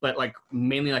 but like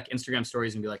mainly like Instagram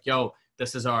stories and be like, yo,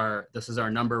 this is our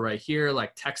number right here.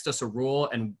 Like text us a rule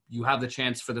and you have the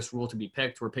chance for this rule to be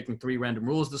picked. We're picking 3 random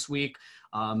rules this week.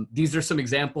 These are some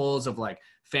examples of like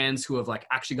fans who have like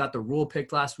actually got the rule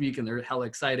picked last week and they're hella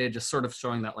excited, just sort of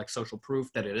showing that like social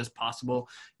proof that it is possible.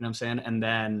 You know what I'm saying?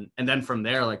 And then from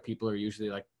there, like people are usually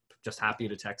like just happy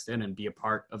to text in and be a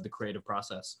part of the creative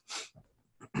process.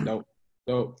 Dope.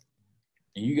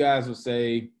 And you guys will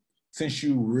say, since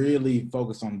you really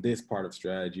focus on this part of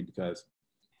strategy, because,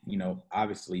 you know,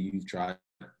 obviously you've tried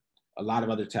a lot of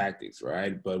other tactics,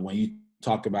 right? But when you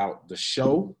talk about the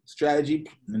show strategy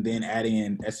and then adding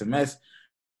in SMS,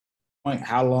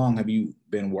 how long have you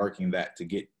been working that to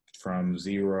get from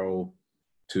 0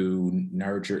 to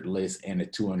nurtured list and a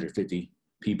 250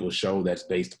 people show that's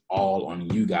based all on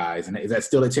you guys? And is that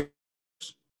still at $10?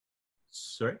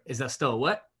 Sorry, is that still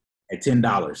what? At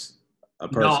 $10 a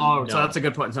person? No, so that's a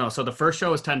good point. No, so the first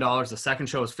show is $10. The second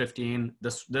show is $15.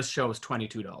 This show is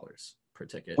 $22 per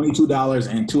ticket. $22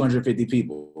 and 250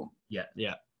 people.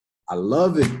 Yeah. I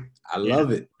love it. I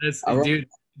love it.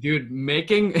 Dude,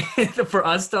 making for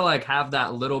us to like have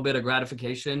that little bit of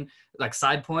gratification, like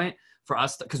side point for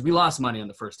us, because we lost money on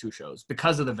the first 2 shows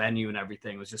because of the venue and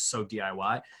everything. It was just so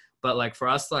DIY. But like for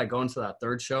us to like go into that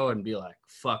third show and be like,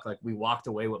 fuck, like we walked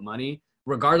away with money,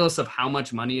 regardless of how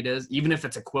much money it is, even if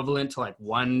it's equivalent to like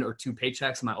 1 or 2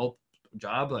 paychecks in my old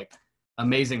job, like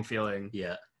amazing feeling.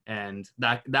 Yeah. And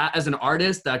that as an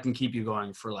artist, that can keep you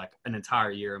going for like an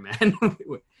entire year, man.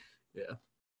 Yeah.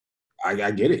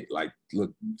 I get it. Like,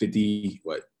 look,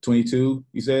 22,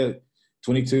 you said?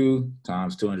 22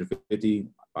 times 250,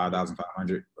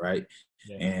 5,500, right?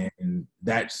 Yeah. And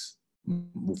that's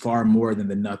far more than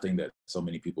the nothing that so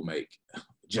many people make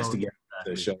just to get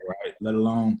the show, right? Let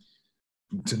alone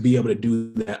to be able to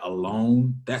do that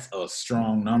alone. That's a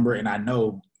strong number. And I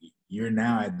know you're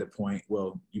now at the point,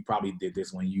 well, you probably did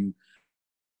this when you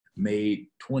made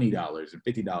 $20 and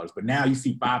 $50, but now you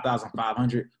see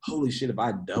 5,500. Holy shit! If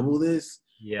I double this,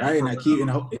 right, and I keep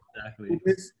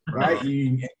this, right,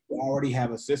 you already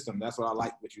have a system. That's what I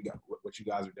like. What you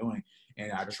guys are doing,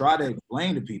 and I try to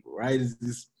explain to people, right, is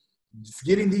just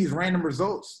getting these random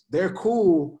results. They're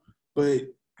cool, but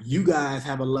you guys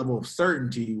have a level of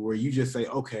certainty where you just say,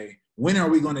 okay, when are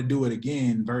we going to do it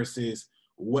again? Versus,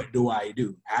 what do I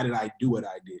do? How did I do what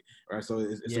I did? Right. So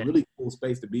it's a really cool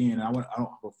space to be in. And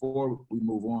before we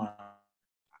move on,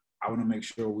 I want to make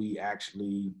sure we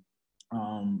actually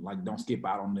don't skip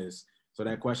out on this. So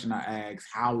that question I asked,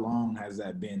 how long has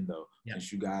that been though,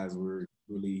 since you guys were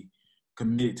really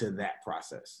committed to that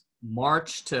process?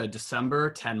 March to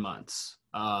December, 10 months.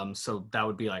 So that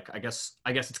would be like, I guess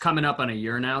it's coming up on a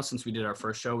year now since we did our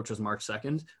first show, which was March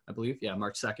 2nd, I believe. Yeah,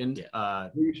 March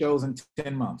 2nd. 3 shows in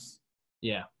 10 months.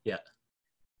 Yeah.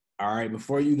 All right.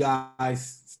 Before you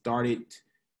guys started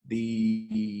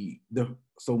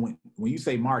so when you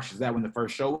say March, is that when the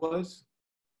first show was?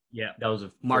 Yeah, that was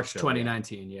March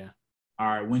 2019. Yeah. All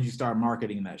right. When did you start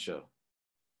marketing that show?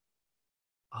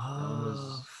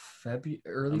 February,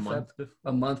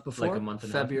 a month before. Like a month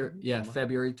and February. Yeah,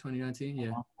 February 2019.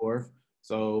 Yeah.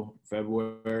 So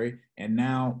February. And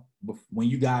now when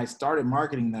you guys started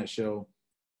marketing that show,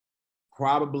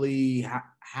 probably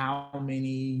how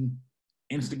many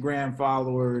Instagram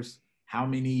followers, how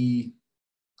many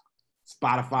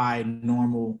Spotify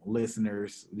normal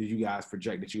listeners did you guys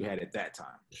project that you had at that time?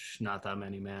 Not that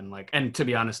many, man. Like, and to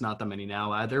be honest, not that many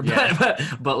now either.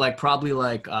 Yeah. But like probably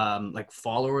like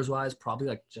followers wise, probably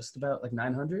like just about like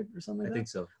 900 or something. Like I that. think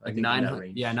so. Like I think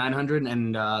 900. Yeah, 900.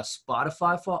 And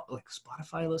Spotify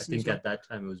listeners. I think at that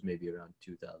time it was maybe around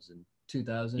 2,000.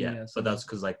 2000. Yeah, but that's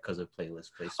because of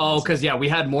playlist placements. Oh, because yeah, we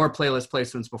had more playlist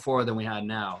placements before than we had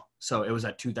now, so it was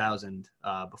at 2000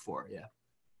 before. Yeah,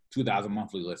 2,000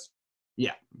 monthly listeners.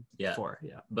 Yeah. Before,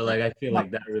 yeah. But like, I feel like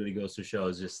that really goes to show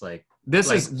is just like this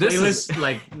is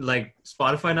like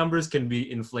Spotify numbers can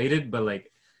be inflated, but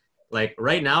like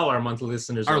right now our monthly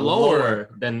listeners are lower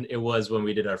than it was when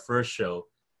we did our first show.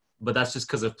 But that's just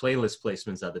because of playlist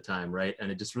placements at the time, right?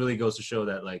 And it just really goes to show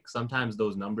that like sometimes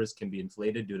those numbers can be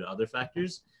inflated due to other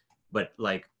factors, but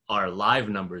like our live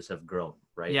numbers have grown,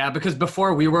 right? Yeah, because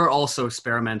before we were also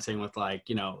experimenting with like,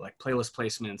 you know, like playlist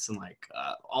placements and like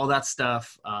all that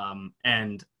stuff.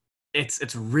 And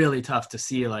it's really tough to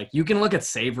see. Like you can look at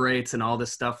save rates and all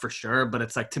this stuff for sure, but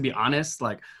it's like, to be honest,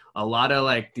 like a lot of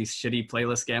like these shitty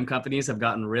playlist scam companies have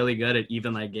gotten really good at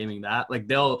even like gaming that. Like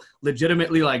they'll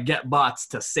legitimately like get bots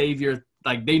to save your,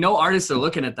 like they know artists are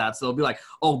looking at that, so they'll be like,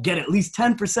 oh, get at least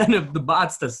 10% of the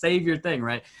bots to save your thing,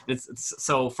 right? It's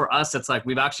so for us it's like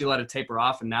we've actually let it taper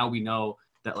off, and now we know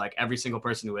that like every single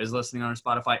person who is listening on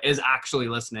Spotify is actually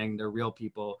listening. They're real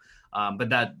people. But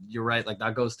that, you're right, like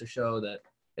that goes to show that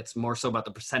it's more so about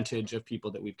the percentage of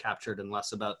people that we've captured and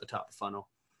less about the top of funnel.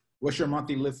 What's your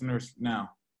monthly listeners now?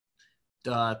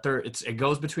 It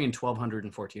goes between 1,200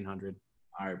 and 1,400.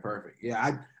 All right, perfect.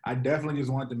 Yeah, I definitely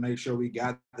just wanted to make sure we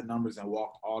got the numbers and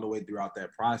walked all the way throughout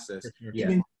that process.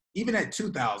 Yeah. Even at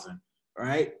 2,000,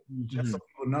 right? Mm-hmm. Just so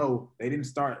people know, they didn't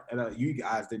start at you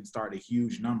guys didn't start a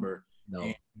huge number. No.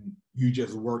 And you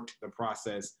just worked the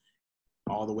process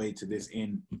all the way to this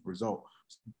end result.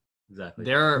 Exactly.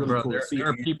 There Really there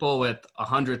are people with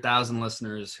 100,000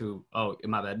 listeners who, oh,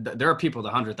 my bad. There are people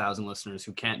with 100,000 listeners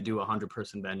who can't do a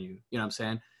 100-person venue. You know what I'm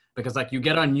saying? Because like you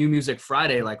get on New Music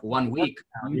Friday, like 1 week.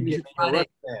 You're getting in your rust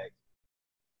bag.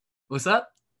 What's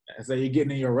up? I say you're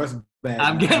getting in your rust bag.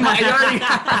 I'm getting my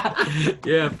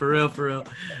yeah, for real.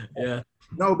 Yeah.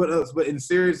 No, but and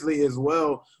seriously as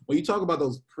well, when you talk about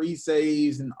those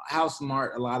pre-saves and how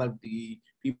smart a lot of the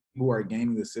people who are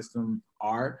gaming the system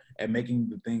are at making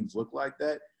the things look like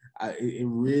that, it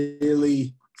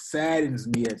really saddens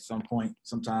me at some point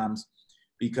sometimes,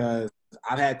 because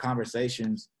I've had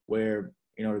conversations where,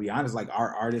 you know, to be honest, like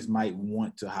our artists might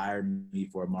want to hire me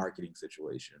for a marketing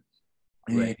situation,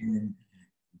 Right. and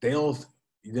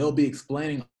they'll be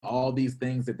explaining all these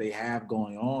things that they have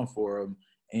going on for them.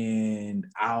 And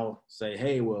I'll say,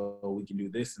 hey, well, we can do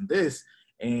this and this.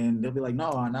 And they'll be like,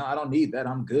 no, I don't need that.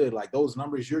 I'm good. Like those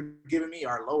numbers you're giving me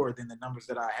are lower than the numbers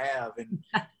that I have. And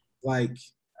like,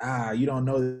 you don't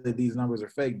know that these numbers are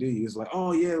fake, do you? It's like,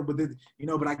 oh yeah,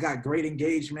 but I got great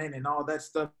engagement and all that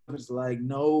stuff. It's like,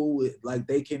 no, like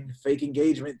they can fake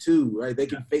engagement too, right? They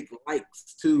can fake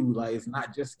likes too. Like it's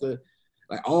not just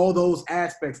like all those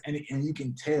aspects, and you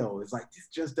can tell it's like this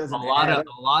just doesn't. A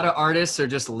lot of artists are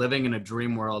just living in a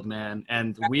dream world, man,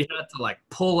 and we had to like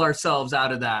pull ourselves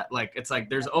out of that. Like it's like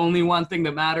there's only one thing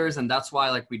that matters, and that's why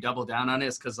like we double down on it,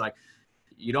 is because like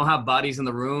you don't have bodies in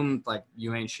the room, like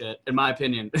you ain't shit, in my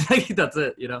opinion. That's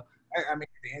it, you know. I mean, at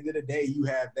the end of the day, you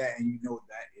have that, and you know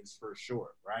that is for sure,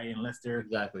 right? Unless there's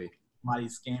Exactly. somebody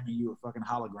scamming you with fucking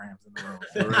holograms in the room.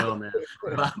 For real, man.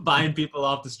 Buying people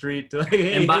off the street. To, like,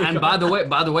 hey, And by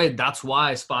the way, that's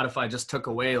why Spotify just took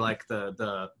away like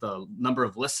the number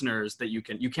of listeners that you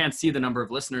can't see the number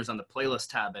of listeners on the playlist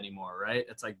tab anymore, right?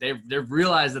 It's like they've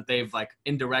realized that they've like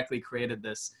indirectly created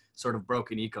this sort of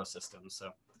broken ecosystem. So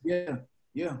yeah.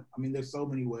 I mean, there's so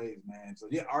many ways, man. So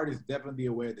yeah, artists definitely be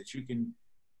aware that you can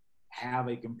have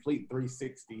a complete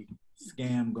 360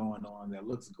 scam going on that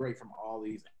looks great from all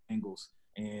these angles,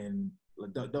 and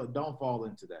don't fall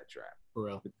into that trap. For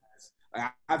real.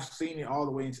 I've seen it all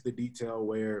the way into the detail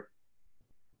where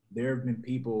there have been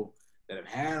people that have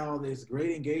had all this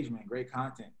great engagement, great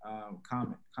content,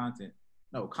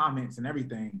 comments and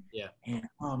everything. Yeah. And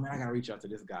oh man, I gotta reach out to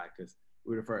this guy because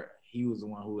he was the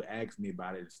one who asked me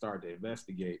about it and started to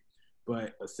investigate.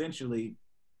 But essentially,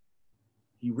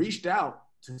 he reached out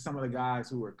to some of the guys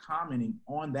who were commenting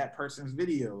on that person's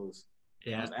videos.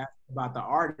 Yeah. I was asking about the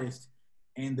artist,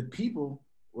 and the people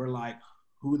were like,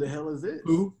 who the hell is this?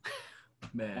 Who?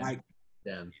 Man. Like,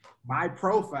 Damn. My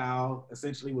profile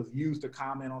essentially was used to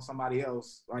comment on somebody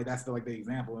else, right? That's the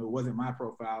example. It wasn't my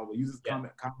profile, but used to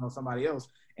comment on somebody else.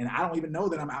 And I don't even know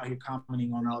that I'm out here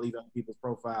commenting on all these other people's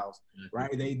profiles, right?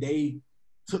 They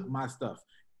took my stuff.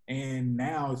 And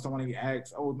now if someone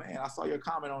asks, oh man, I saw your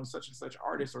comment on such and such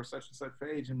artist or such and such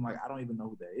page, and I don't even know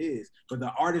who that is. But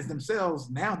the artists themselves,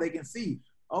 now they can see,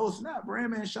 oh snap,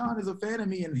 BrandMan Sean is a fan of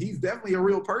me and he's definitely a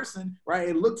real person, right?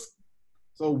 It looks,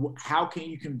 so how can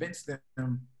you convince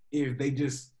them if they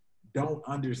just don't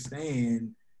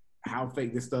understand how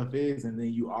fake this stuff is, and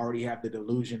then you already have the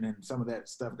delusion and some of that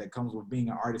stuff that comes with being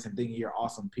an artist and thinking you're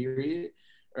awesome, period,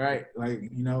 right?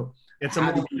 It's a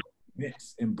more,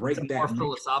 and break it's a more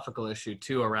philosophical issue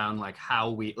too, around how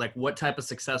we, what type of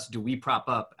success do we prop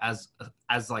up as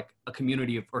a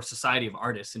community of, or society of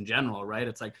artists in general, right?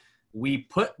 It's we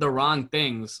put the wrong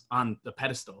things on the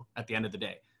pedestal at the end of the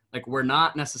day. We're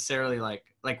not necessarily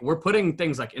we're putting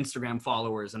things like Instagram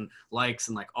followers and likes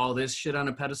and all this shit on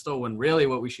a pedestal, when really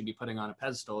what we should be putting on a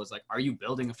pedestal is are you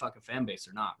building a fucking fan base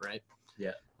or not, right?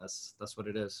 Yeah. That's what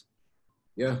it is.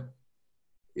 Yeah.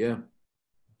 Yeah.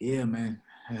 Yeah, man.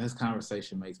 This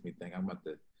conversation makes me think I'm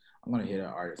gonna hit an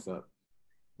artist up.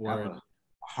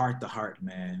 Heart to heart,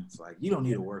 man. It's you don't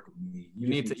need to work with me.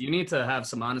 You need to have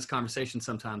some honest conversations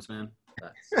sometimes, man.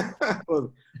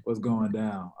 What's going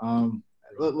down?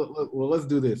 Look, well, let's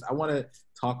do this. I want to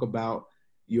talk about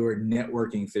your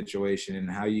networking situation and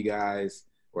how you guys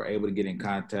were able to get in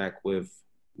contact with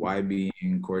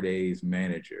YBN Cordae's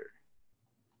manager.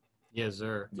 Yes,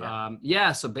 sir.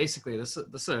 Yeah. So basically, this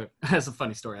is a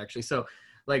funny story actually. So,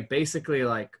 basically,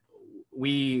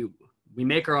 we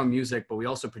make our own music, but we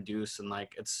also produce, and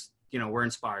it's, we're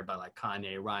inspired by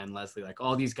Kanye, Ryan Leslie,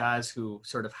 all these guys who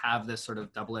sort of have this sort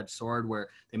of double-edged sword where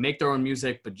they make their own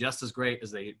music, but just as great as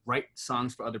they write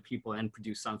songs for other people and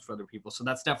produce songs for other people. So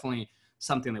that's definitely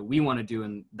something that we want to do,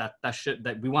 and that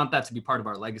we want that to be part of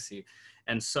our legacy.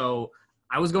 And so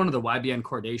I was going to the YBN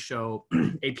Cordae show.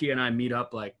 AP and I meet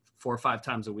up 4 or 5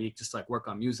 times a week, just work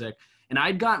on music. And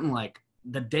I'd gotten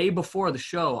the day before the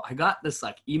show, I got this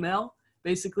email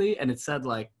basically, and it said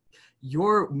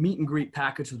your meet and greet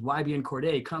package with YBN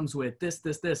Cordae comes with this.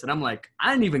 And I'm I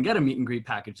didn't even get a meet and greet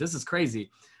package. This is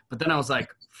crazy. But then I was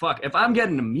fuck, if I'm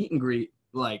getting a meet and greet,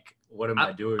 what am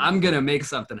I doing? I'm going to make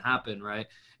something happen. Right.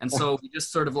 And so we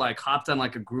just sort of hopped on a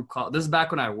group call. This is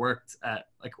back when I worked at,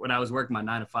 when I was working my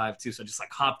 9 to 5 too. So just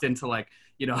hopped into a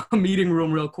meeting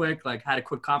room real quick, had a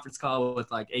quick conference call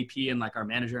with AP and our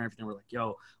manager and everything. We're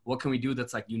yo, what can we do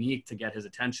that's unique to get his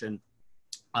attention?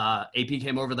 AP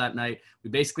came over that night. We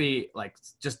basically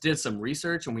just did some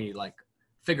research, and we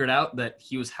figured out that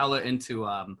he was hella into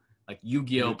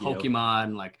Yu-Gi-Oh,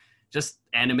 Pokemon, just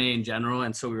anime in general.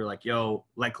 And so we were yo,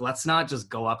 let's not just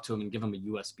go up to him and give him a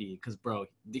USB, because bro,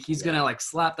 he's gonna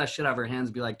slap that shit out of our hands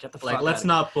and be get the fuck let's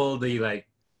not pull the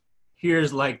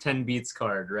here's 10 beats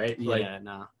card, right?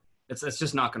 No. It's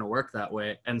just not going to work that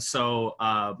way. And so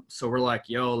we're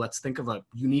yo, let's think of a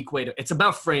unique way to, it's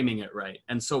about framing it right.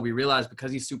 And so we realized,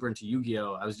 because he's super into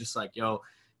Yu-Gi-Oh, I was just yo,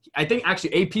 I think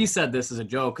actually AP said this as a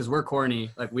joke, because we're corny.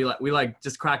 We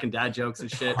just cracking dad jokes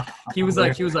and shit. He was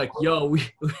yo,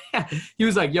 he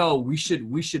was yo, we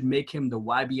should make him the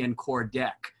YBN core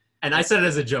deck. And I said it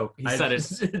as a joke. He said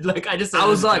it. I just said I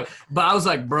was but I was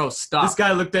bro, stop. This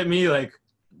guy looked at me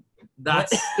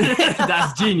that's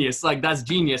that's genius. That's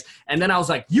genius. And then I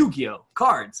was Yu-Gi-Oh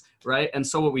cards, right? And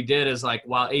so what we did is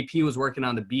while AP was working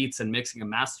on the beats and mixing and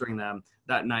mastering them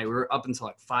that night, we were up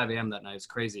until 5 a.m. that night. It's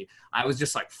crazy. I was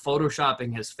just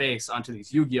photoshopping his face onto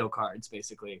these Yu-Gi-Oh cards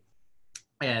basically.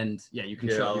 And yeah, you can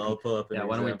show. I'll pull up. Yeah,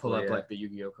 why don't we pull up the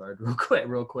Yu-Gi-Oh card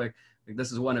real quick.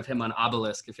 This is one of him on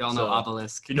Obelisk. If y'all know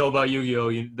Obelisk, if you know about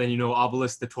Yu-Gi-Oh, then you know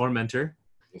Obelisk the Tormentor.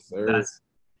 Yes, sir.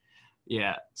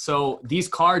 Yeah. So these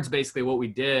cards, basically what we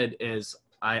did is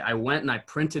I went and I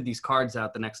printed these cards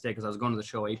out the next day, because I was going to the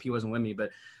show. AP wasn't with me, but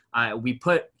we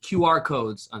put QR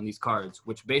codes on these cards,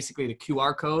 which basically the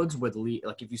QR codes would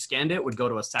if you scanned it, would go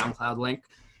to a SoundCloud link,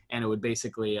 and it would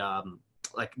basically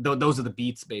those are the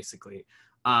beats basically.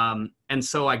 And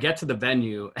so I get to the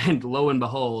venue, and lo and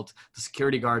behold, the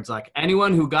security guard's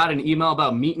anyone who got an email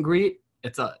about meet and greet,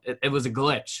 it was a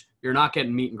glitch. You're not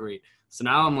getting meet and greet. So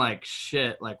now I'm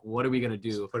shit, what are we going to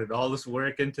do? Put all this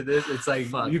work into this. It's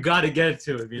fuck. You got to get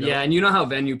to it. You know? Yeah, and you know how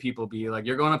venue people be.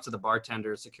 You're going up to the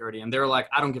bartender, security, and they're I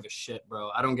don't give a shit, bro.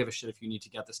 I don't give a shit if you need to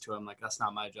get this to him. That's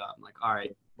not my job. I'm all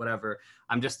right, whatever.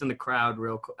 I'm just in the crowd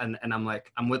and I'm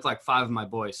I'm with 5 of my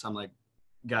boys. So I'm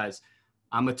guys,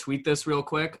 I'm going to tweet this real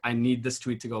quick. I need this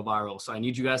tweet to go viral. So I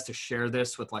need you guys to share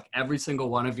this with every single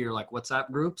one of your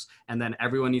WhatsApp groups. And then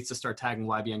everyone needs to start tagging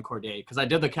YBN Cordae. Because I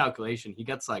did the calculation. He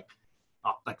gets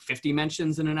like 50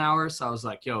 mentions in an hour. So I was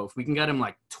like, yo, if we can get him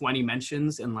like 20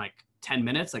 mentions in like 10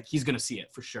 minutes, like he's going to see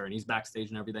it for sure. And he's backstage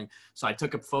and everything. So I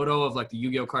took a photo of like the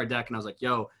Yu-Gi-Oh card deck and I was like,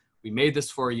 yo, we made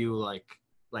this for you. Like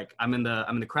I'm in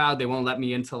the crowd. They won't let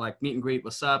me into like meet and greet.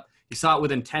 What's up? He saw it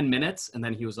within 10 minutes. And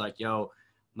then he was like, yo,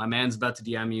 my man's about to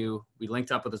DM you. We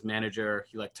linked up with his manager.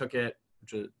 He like took it,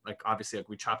 which is like, obviously like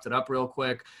we chopped it up real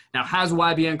quick. Now has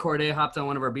YBN Cordae hopped on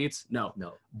one of our beats? No.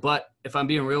 But if I'm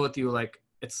being real with you, like,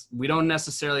 we don't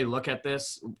necessarily look at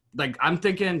this like I'm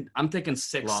thinking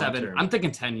 6, Long 7, term. I'm thinking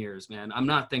 10 years, man. I'm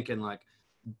not thinking like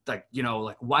you know,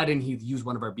 like why didn't he use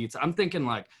one of our beats? I'm thinking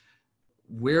like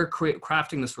we're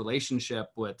crafting this relationship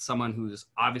with someone who's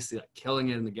obviously like killing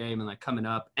it in the game and like coming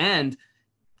up. And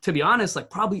to be honest,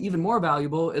 like probably even more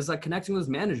valuable is like connecting with his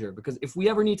manager, because if we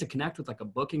ever need to connect with like a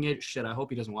booking agent, shit, I hope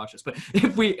he doesn't watch this, but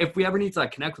if we ever need to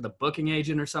like connect with a booking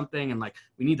agent or something and like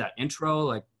we need that intro,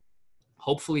 like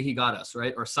hopefully he got us,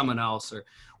 right? Or someone else or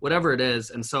whatever it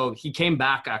is. And so he came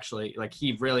back actually, like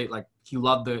he really, like he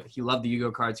loved the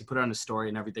Yu-Gi-Oh cards. He put it on his story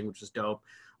and everything, which was dope.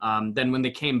 Then when they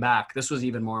came back, this was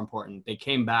even more important. They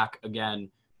came back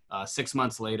again 6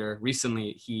 months later.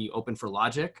 Recently, he opened for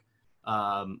Logic.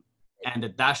 And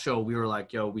at that show, we were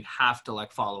like, yo, we have to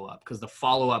like follow up, because the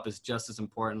follow-up is just as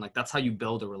important. Like that's how you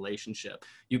build a relationship.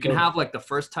 You can have like the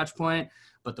first touch point,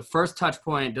 but the first touch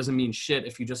point doesn't mean shit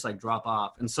if you just like drop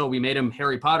off. And so we made him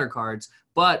Harry Potter cards,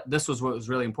 but this was what was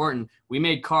really important. We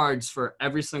made cards for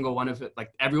every single one of it,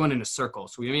 like everyone in a circle.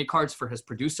 So we made cards for his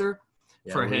producer,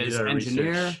 for his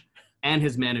engineer, and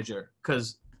his manager,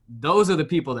 because those are the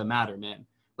people that matter, man.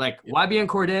 Like YBN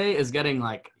Cordae is getting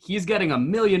like, he's getting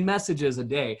 1 million messages a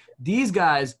day. These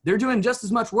guys, they're doing just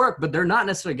as much work, but they're not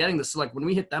necessarily getting this. So like when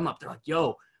we hit them up, they're like,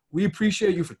 yo, we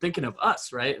appreciate you for thinking of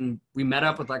us, right? And we met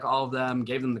up with like all of them,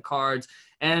 gave them the cards.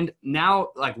 And now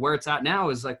like where it's at now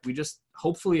is like, we just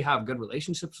hopefully have good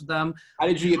relationships with them. How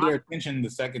did you get their attention the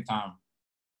second time?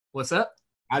 What's that?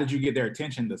 How did you get their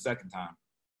attention the second time?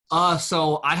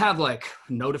 So I have like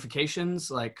notifications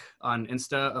like on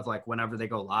Insta of like whenever they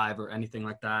go live or anything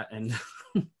like that. And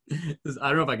I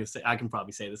don't know if I can say, I can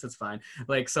probably say this, it's fine.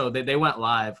 Like, so they went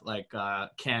live, like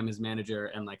Cam, his manager,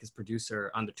 and like his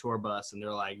producer on the tour bus. And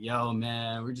they're like, yo,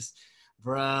 man, we're just,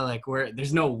 bruh, like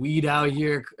there's no weed out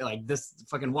here. Like this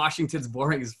fucking Washington's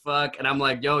boring as fuck. And I'm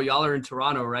like, yo, y'all are in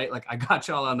Toronto, right? Like I got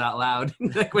y'all on that loud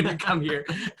like when you come here.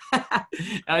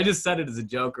 And I just said it as a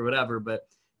joke or whatever, but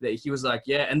he was like,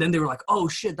 yeah. And then they were like, oh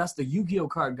shit, that's the Yu-Gi-Oh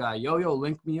card guy. Yo,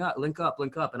 link up.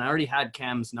 And I already had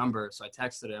Cam's number. So I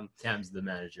texted him. Cam's the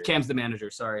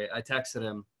manager. Sorry. I texted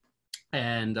him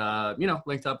and, you know,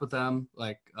 linked up with them,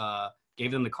 like, gave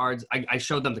them the cards. I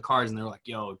showed them the cards and they were like,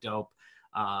 yo, dope.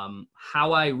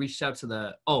 How I reached out to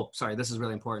this is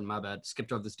really important. My bad.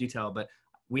 Skipped over this detail, but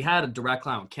we had a direct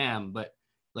line with Cam, but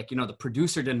like, you know, the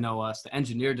producer didn't know us. The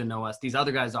engineer didn't know us. These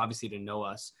other guys obviously didn't know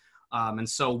us. And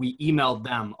so we emailed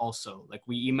them also. Like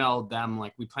we emailed them,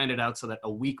 like we planned it out so that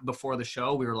a week before the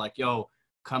show, we were like, yo,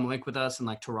 come link with us in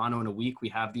like Toronto in a week. We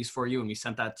have these for you. And we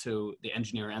sent that to the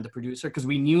engineer and the producer, because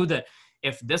we knew that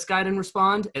if this guy didn't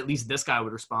respond, at least this guy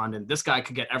would respond, and this guy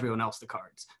could get everyone else the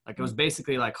cards. Like it was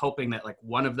basically like hoping that like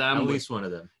one of them, one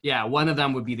of them. Yeah, one of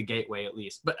them would be the gateway at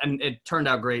least. And it turned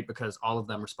out great because all of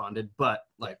them responded. But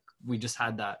like we just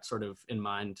had that sort of in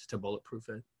mind to bulletproof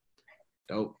it.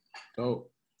 Dope.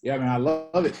 Yeah, I mean, I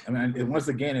love it. I mean, once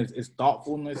again, it's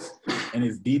thoughtfulness and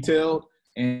it's detailed.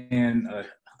 And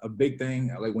a big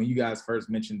thing, like when you guys first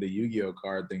mentioned the Yu-Gi-Oh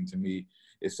card thing to me,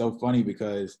 it's so funny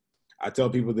because I tell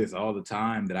people this all the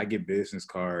time, that I get business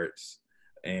cards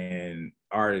and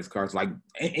artist cards, like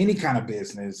any kind of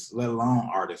business, let alone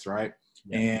artists, right?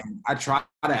 Yeah. And I try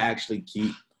to actually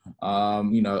keep,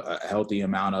 you know, a healthy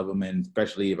amount of them, and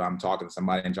especially if I'm talking to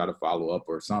somebody and try to follow up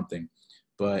or something.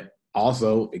 But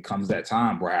also, it comes that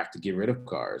time where I have to get rid of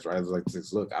cards, right? It's like,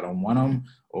 look, I don't want them,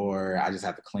 or I just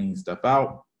have to clean stuff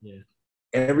out. Yeah.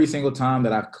 Every single time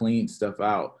that I've cleaned stuff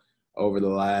out over the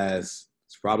last,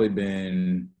 it's probably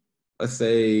been, let's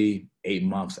say 8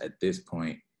 months at this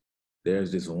point,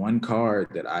 there's this one card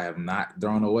that I have not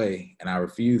thrown away, and I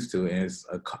refuse to. And it's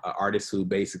an artist who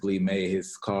basically made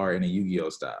his card in a Yu-Gi-Oh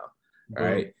style,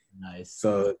 right? Nice.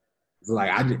 So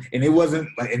like and it wasn't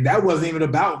like, and that wasn't even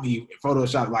about me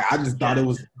Photoshop. Like I just thought it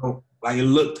was dope. Like it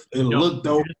looked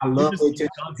dope. I love the attention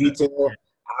to detail.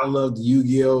 I love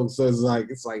Yu-Gi-Oh. So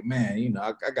it's like, man, you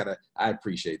know, I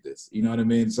appreciate this. You know what I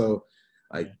mean? So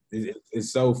like,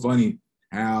 it's so funny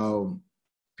how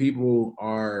people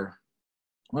are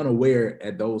unaware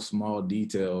at those small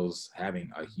details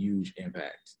having a huge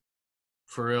impact.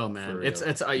 For real, man. For real.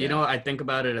 It's you know, I think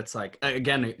about it. It's like,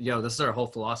 again, this is our whole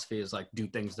philosophy, is like do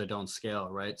things that don't scale,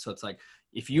 right? So it's like,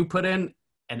 if you put in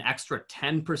an extra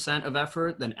 10% of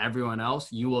effort than everyone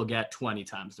else, you will get 20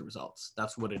 times the results.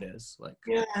 That's what it is. Like,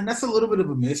 yeah, and that's a little bit of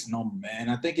a misnomer, man.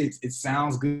 I think it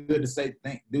sounds good to say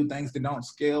do things that don't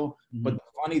scale, but the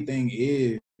funny thing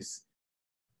is,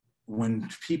 when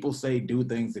people say do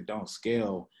things that don't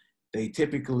scale, they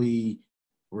typically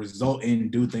result in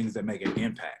do things that make an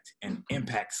impact, and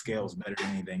impact scales better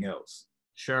than anything else.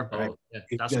 Sure. Right? Oh, yeah.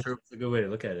 That's true. That's a good way to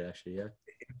look at it, actually. Yeah.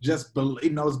 Just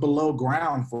it's below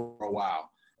ground for a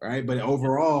while, right? But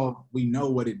overall, we know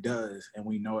what it does, and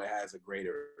we know it has a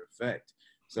greater effect.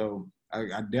 So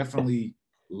I definitely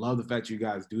love the fact you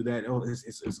guys do that. Oh,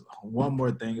 it's one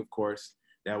more thing, of course,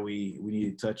 that we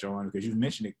need to touch on, because you've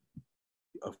mentioned it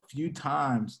a few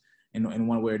times in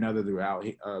one way or another throughout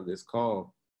this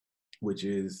call, which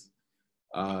is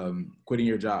quitting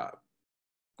your job.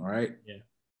 All right.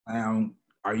 Yeah.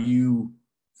 Are you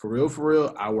for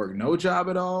real? I work no job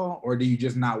at all, or do you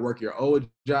just not work your old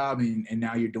job and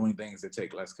now you're doing things that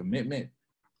take less commitment?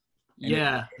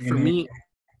 Yeah, for me.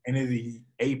 And is it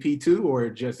AP too, or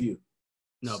just you?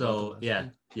 No. So yeah.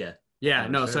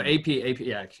 No. So AP.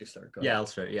 Yeah, actually, start. Go ahead. I'll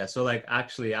start. Yeah. So like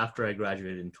actually, after I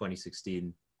graduated in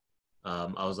 2016,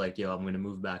 I was like, yo, I'm gonna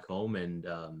move back home, and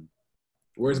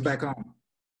where's back home?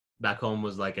 Back home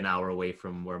was like an hour away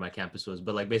from where my campus was,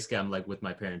 but like basically I'm like with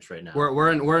my parents right now. We're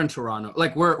in Toronto.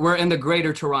 Like we're in the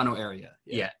greater Toronto area.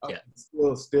 Yeah.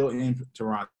 Still in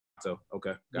Toronto.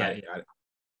 Okay. Got it.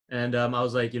 And I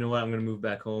was like, you know what, I'm gonna move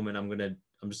back home, and I'm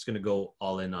just gonna go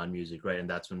all in on music, right? And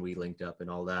that's when we linked up and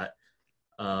all that.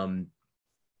 And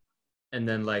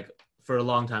then like for a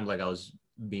long time, like I was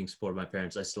being supported by my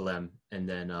parents. I still am. And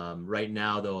then right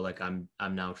now though, like I'm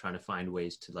now trying to find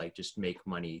ways to like just make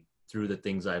money through the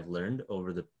things I've learned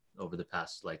over the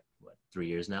past like 3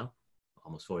 years now,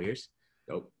 almost 4 years.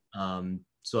 Dope.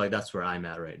 So like that's where I'm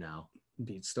at right now.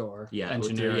 Beat store,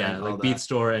 engineering, like beat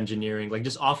store engineering, like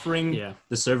just offering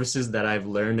the services that I've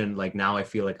learned, and like now I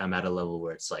feel like I'm at a level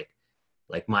where it's like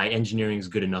my engineering is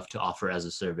good enough to offer as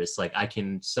a service. Like I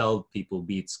can sell people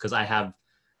beats because I have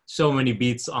so many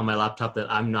beats on my laptop that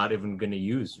I'm not even gonna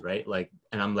use, right? Like,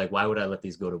 and I'm like, why would I let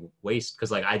these go to waste? Because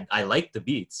like I like the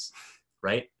beats,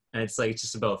 right? And it's like, it's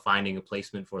just about finding a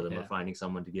placement for them or finding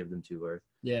someone to give them to, or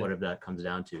whatever that comes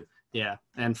down to. Yeah.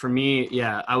 And for me,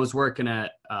 I was working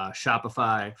at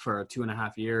Shopify for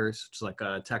 2.5 years, which is like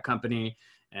a tech company,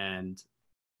 and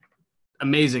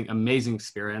amazing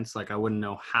experience. Like I wouldn't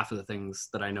know half of the things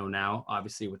that I know now,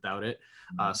 obviously, without it.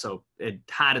 So it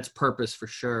had its purpose for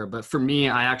sure. But for me,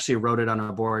 I actually wrote it on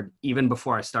a board even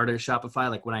before I started Shopify.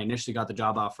 Like when I initially got the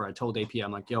job offer, I told AP,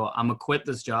 I'm like, yo, I'm gonna quit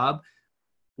this job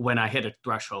when I hit a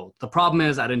threshold. The problem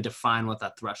is I didn't define what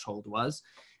that threshold was.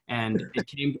 And it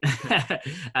came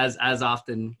as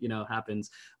often, happens,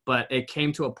 but it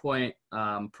came to a point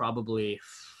probably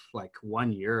like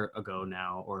 1 year ago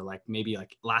now, or like maybe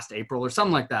like last April or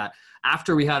something like that,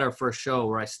 after we had our first show,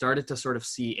 where I started to sort of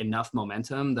see enough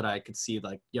momentum that I could see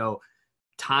like, yo,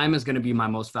 time is going to be my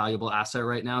most valuable asset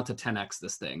right now to 10x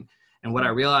this thing. And what I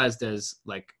realized is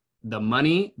like the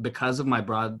money, because of my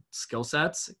broad skill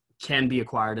sets, can be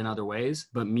acquired in other ways,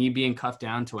 but me being cuffed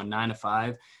down to a 9 to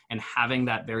 5 and having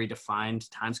that very defined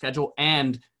time schedule,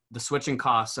 and the switching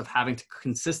costs of having to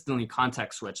consistently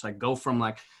context switch, like go from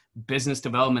like business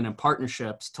development and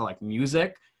partnerships to like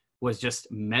music, was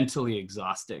just mentally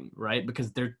exhausting, right?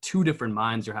 Because they're two different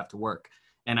minds you have to work.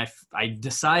 And I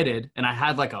decided, and I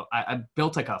had like I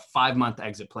built like a 5-month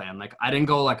exit plan. Like I didn't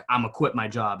go like, I'm gonna quit my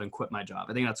job.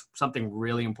 I think that's something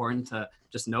really important to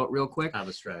just note real quick. Have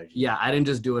a strategy. Yeah, I didn't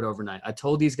just do it overnight. I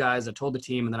told these guys, I told the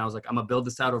team, and then I was like, I'm gonna build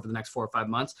this out over the next 4 or 5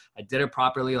 months. I did it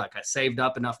properly. Like I saved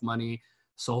up enough money,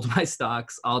 sold my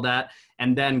stocks, all that,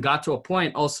 and then got to a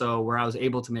point also where I was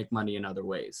able to make money in other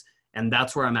ways. And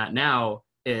that's where I'm at now,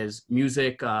 is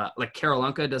music. Like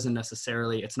Keralanka doesn't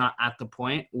necessarily, it's not at the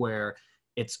point where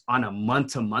it's on a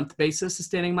month-to-month basis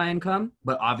sustaining my income,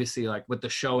 but obviously like with the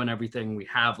show and everything, we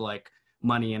have like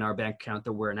money in our bank account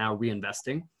that we're now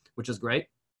reinvesting, which is great.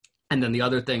 And then the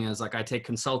other thing is like I take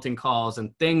consulting calls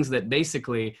and things that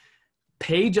basically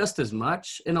pay just as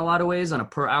much in a lot of ways on a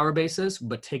per hour basis,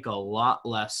 but take a lot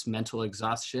less mental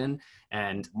exhaustion.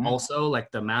 And also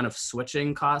like the amount of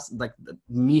switching costs, like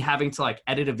me having to like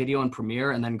edit a video in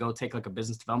Premiere and then go take like a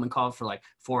business development call for like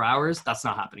 4 hours, that's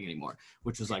not happening anymore,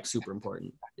 which was like super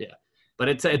important. Yeah. But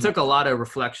it took a lot of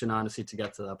reflection, honestly, to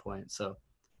get to that point. So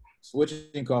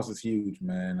switching costs is huge,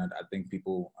 man. I think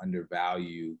people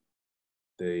undervalue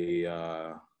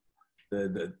the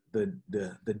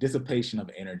dissipation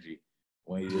of energy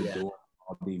when you're doing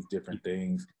all these different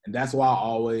things. And that's why I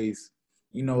always,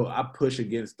 I push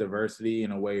against diversity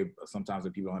in a way sometimes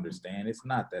that people understand. It's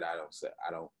not that I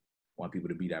don't want people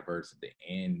to be diverse at the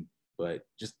end, but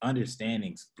just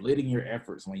understanding, splitting your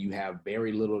efforts when you have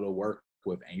very little to work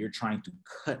with and you're trying to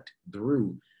cut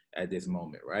through at this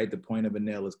moment, right? The point of a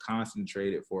nail is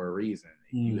concentrated for a reason.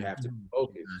 You have to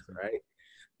focus, right?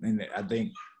 And I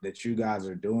think that you guys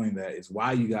are doing that. It's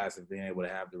why you guys have been able to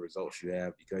have the results you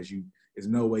have, because there's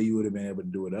no way you would have been able to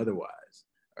do it otherwise,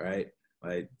 right?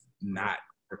 Like not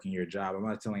working your job. I'm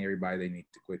not telling everybody they need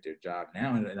to quit their job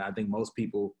now. And I think most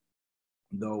people,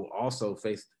 though, also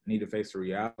need to face the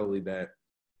reality that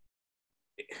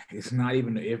it's not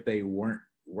even if they weren't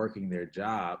working their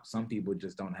job. Some people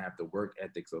just don't have the work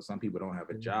ethic. So some people don't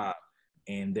have a job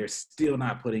and they're still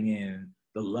not putting in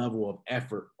the level of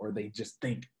effort, or they just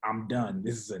think, I'm done,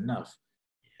 this is enough.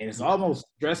 And it's almost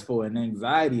stressful and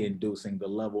anxiety inducing, the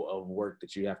level of work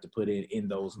that you have to put in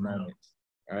those moments.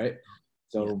 All right.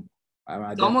 So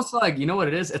it's almost like, you know what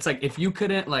it is? It's like, if you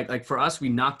couldn't like for us, we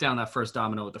knocked down that first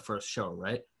domino with the first show,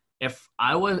 right? If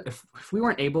we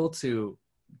weren't able to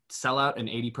sell out an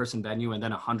 80-person venue and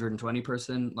then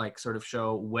 120-person like sort of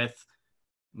show with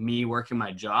me working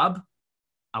my job,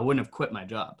 I wouldn't have quit my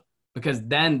job. Because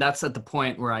then that's at the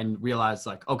point where I realized,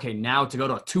 like, okay, now to go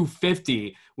to a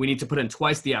 250, we need to put in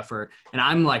twice the effort. And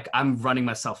I'm running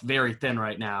myself very thin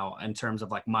right now in terms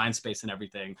of like mind space and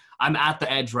everything. I'm at the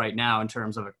edge right now in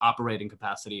terms of operating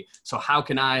capacity. So how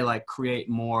can I like create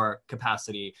more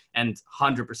capacity? And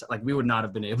 100%, like we would not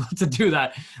have been able to do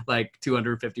that like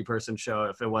 250 person show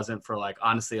if it wasn't for like,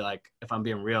 honestly, like if I'm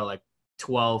being real, like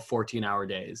 12, 14-hour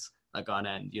days, like on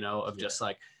end, you know, of just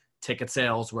like ticket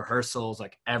sales, rehearsals,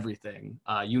 like everything.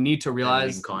 You need to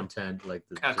realize content, like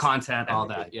content, all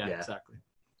that. Yeah,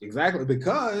 exactly.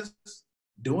 Because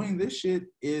doing this shit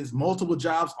is multiple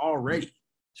jobs already.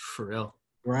 For real.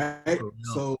 Right. For real.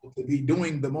 So to be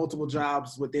doing the multiple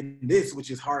jobs within this, which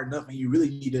is hard enough, and you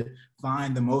really need to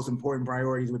find the most important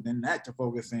priorities within that to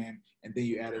focus in, and then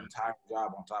you add an entire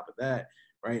job on top of that,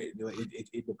 right?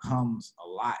 It becomes a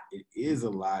lot. It is a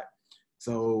lot.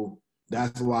 So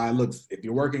that's why, look, if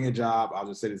you're working a job, I'll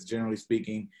just say this generally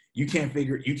speaking, you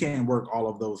can't work all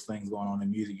of those things going on in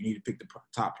music. You need to pick the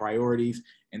top priorities.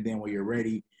 And then when you're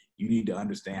ready, you need to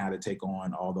understand how to take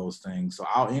on all those things. So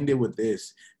I'll end it with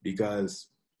this, because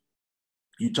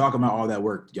you talk about all that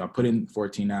work. Y'all put in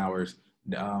 14 hours,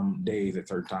 days at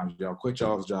certain times. Y'all quit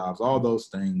y'all's jobs, all those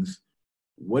things.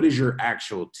 What does your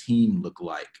actual team look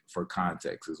like for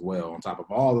context as well, on top of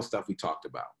all the stuff we talked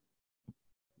about?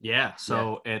 Yeah,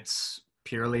 so it's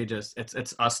purely just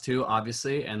it's us two,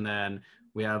 obviously, and then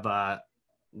we have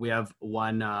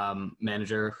one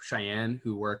manager, Cheyenne,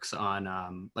 who works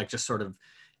on like just sort of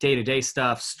day-to-day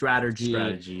stuff, strategy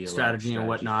and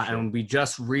whatnot. Sure. And we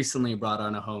just recently brought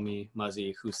on a homie,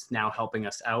 Muzzy, who's now helping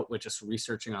us out with just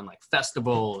researching on like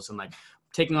festivals and like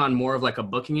taking on more of like a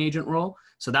booking agent role.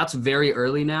 So that's very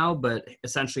early now, but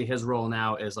essentially his role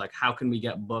now is like, how can we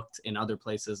get booked in other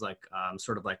places, like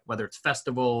sort of like whether it's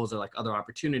festivals or like other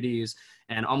opportunities,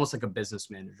 and almost like a business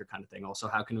manager kind of thing. Also,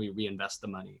 how can we reinvest the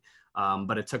money?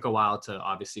 But it took a while to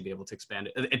obviously be able to expand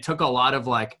it. It took a lot of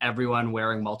like everyone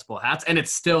wearing multiple hats, and it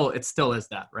still is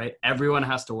that, right? Everyone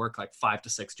has to work like 5 to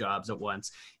 6 jobs at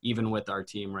once, even with our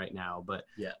team right now. But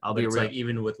yeah, I'll be real. Like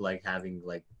even with like having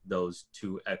like those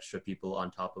 2 extra people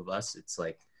on top of us, it's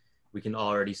like we can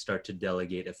already start to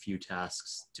delegate a few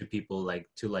tasks to people, like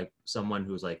to like someone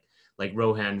who's like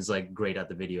Rohan's like great at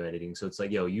the video editing. So it's like,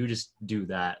 yo, you just do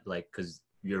that, like, cause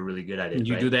you're really good at it.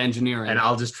 You do the engineering, and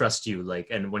I'll just trust you. Like,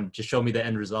 and when just show me the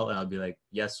end result, and I'll be like,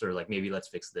 yes, or like maybe let's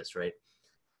fix this, right?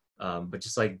 But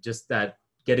just that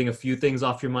getting a few things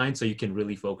off your mind so you can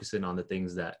really focus in on the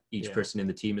things that each person in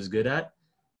the team is good at.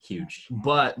 Huge.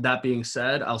 But that being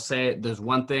said, I'll say there's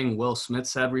one thing Will Smith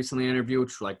said recently in an interview,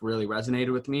 which like really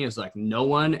resonated with me, is like, no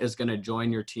one is going to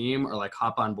join your team or like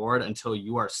hop on board until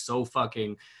you are so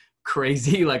fucking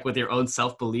crazy, like with your own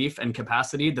self-belief and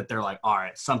capacity, that they're like, all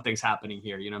right, something's happening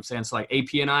here. You know what I'm saying? So like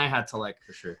AP and I had to like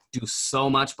for sure do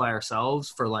so much by ourselves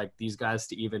for like these guys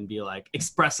to even be like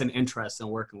express an interest in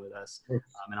working with us.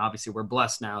 And obviously we're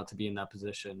blessed now to be in that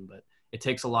position, but it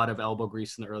takes a lot of elbow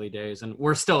grease in the early days, and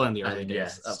we're still in the early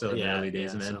days. Still in the early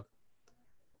days, man. So.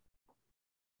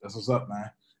 That's what's up,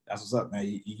 man. That's what's up,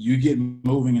 man. You get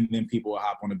moving, and then people will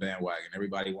hop on the bandwagon.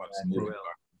 Everybody wants to move.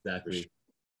 Exactly.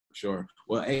 Sure.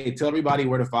 Well, hey, tell everybody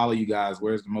where to follow you guys.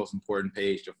 Where's the most important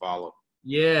page to follow?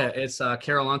 Yeah, it's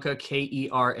Keralanka,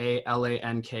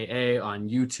 Keralanka on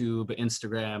YouTube,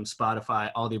 Instagram, Spotify,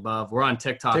 all the above. We're on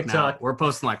TikTok now. We're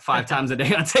posting like 5 times a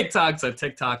day on TikTok. So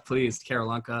TikTok, please,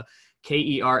 Keralanka,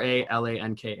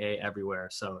 Keralanka everywhere.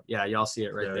 So yeah, y'all see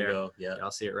it right there. Yeah,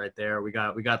 y'all see it right there. We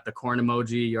got the corn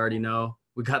emoji. You already know.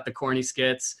 We got the corny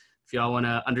skits. If y'all want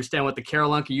to understand what the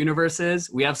Keralanka universe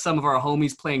is, we have some of our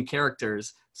homies playing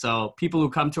characters. So people who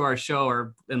come to our show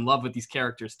are in love with these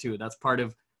characters too. That's part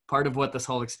of what this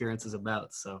whole experience is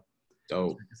about. So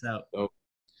dope. Check us out. Dope.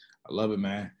 I love it,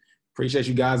 man. Appreciate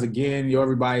you guys again. Yo,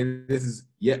 everybody, this is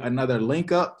yet another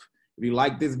link up. If you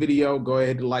like this video, go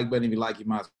ahead to the like button. If you like, you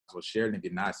might as well share it. And if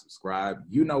you're not subscribed,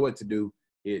 you know what to do.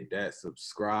 Hit that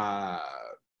subscribe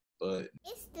button.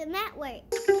 It's the network.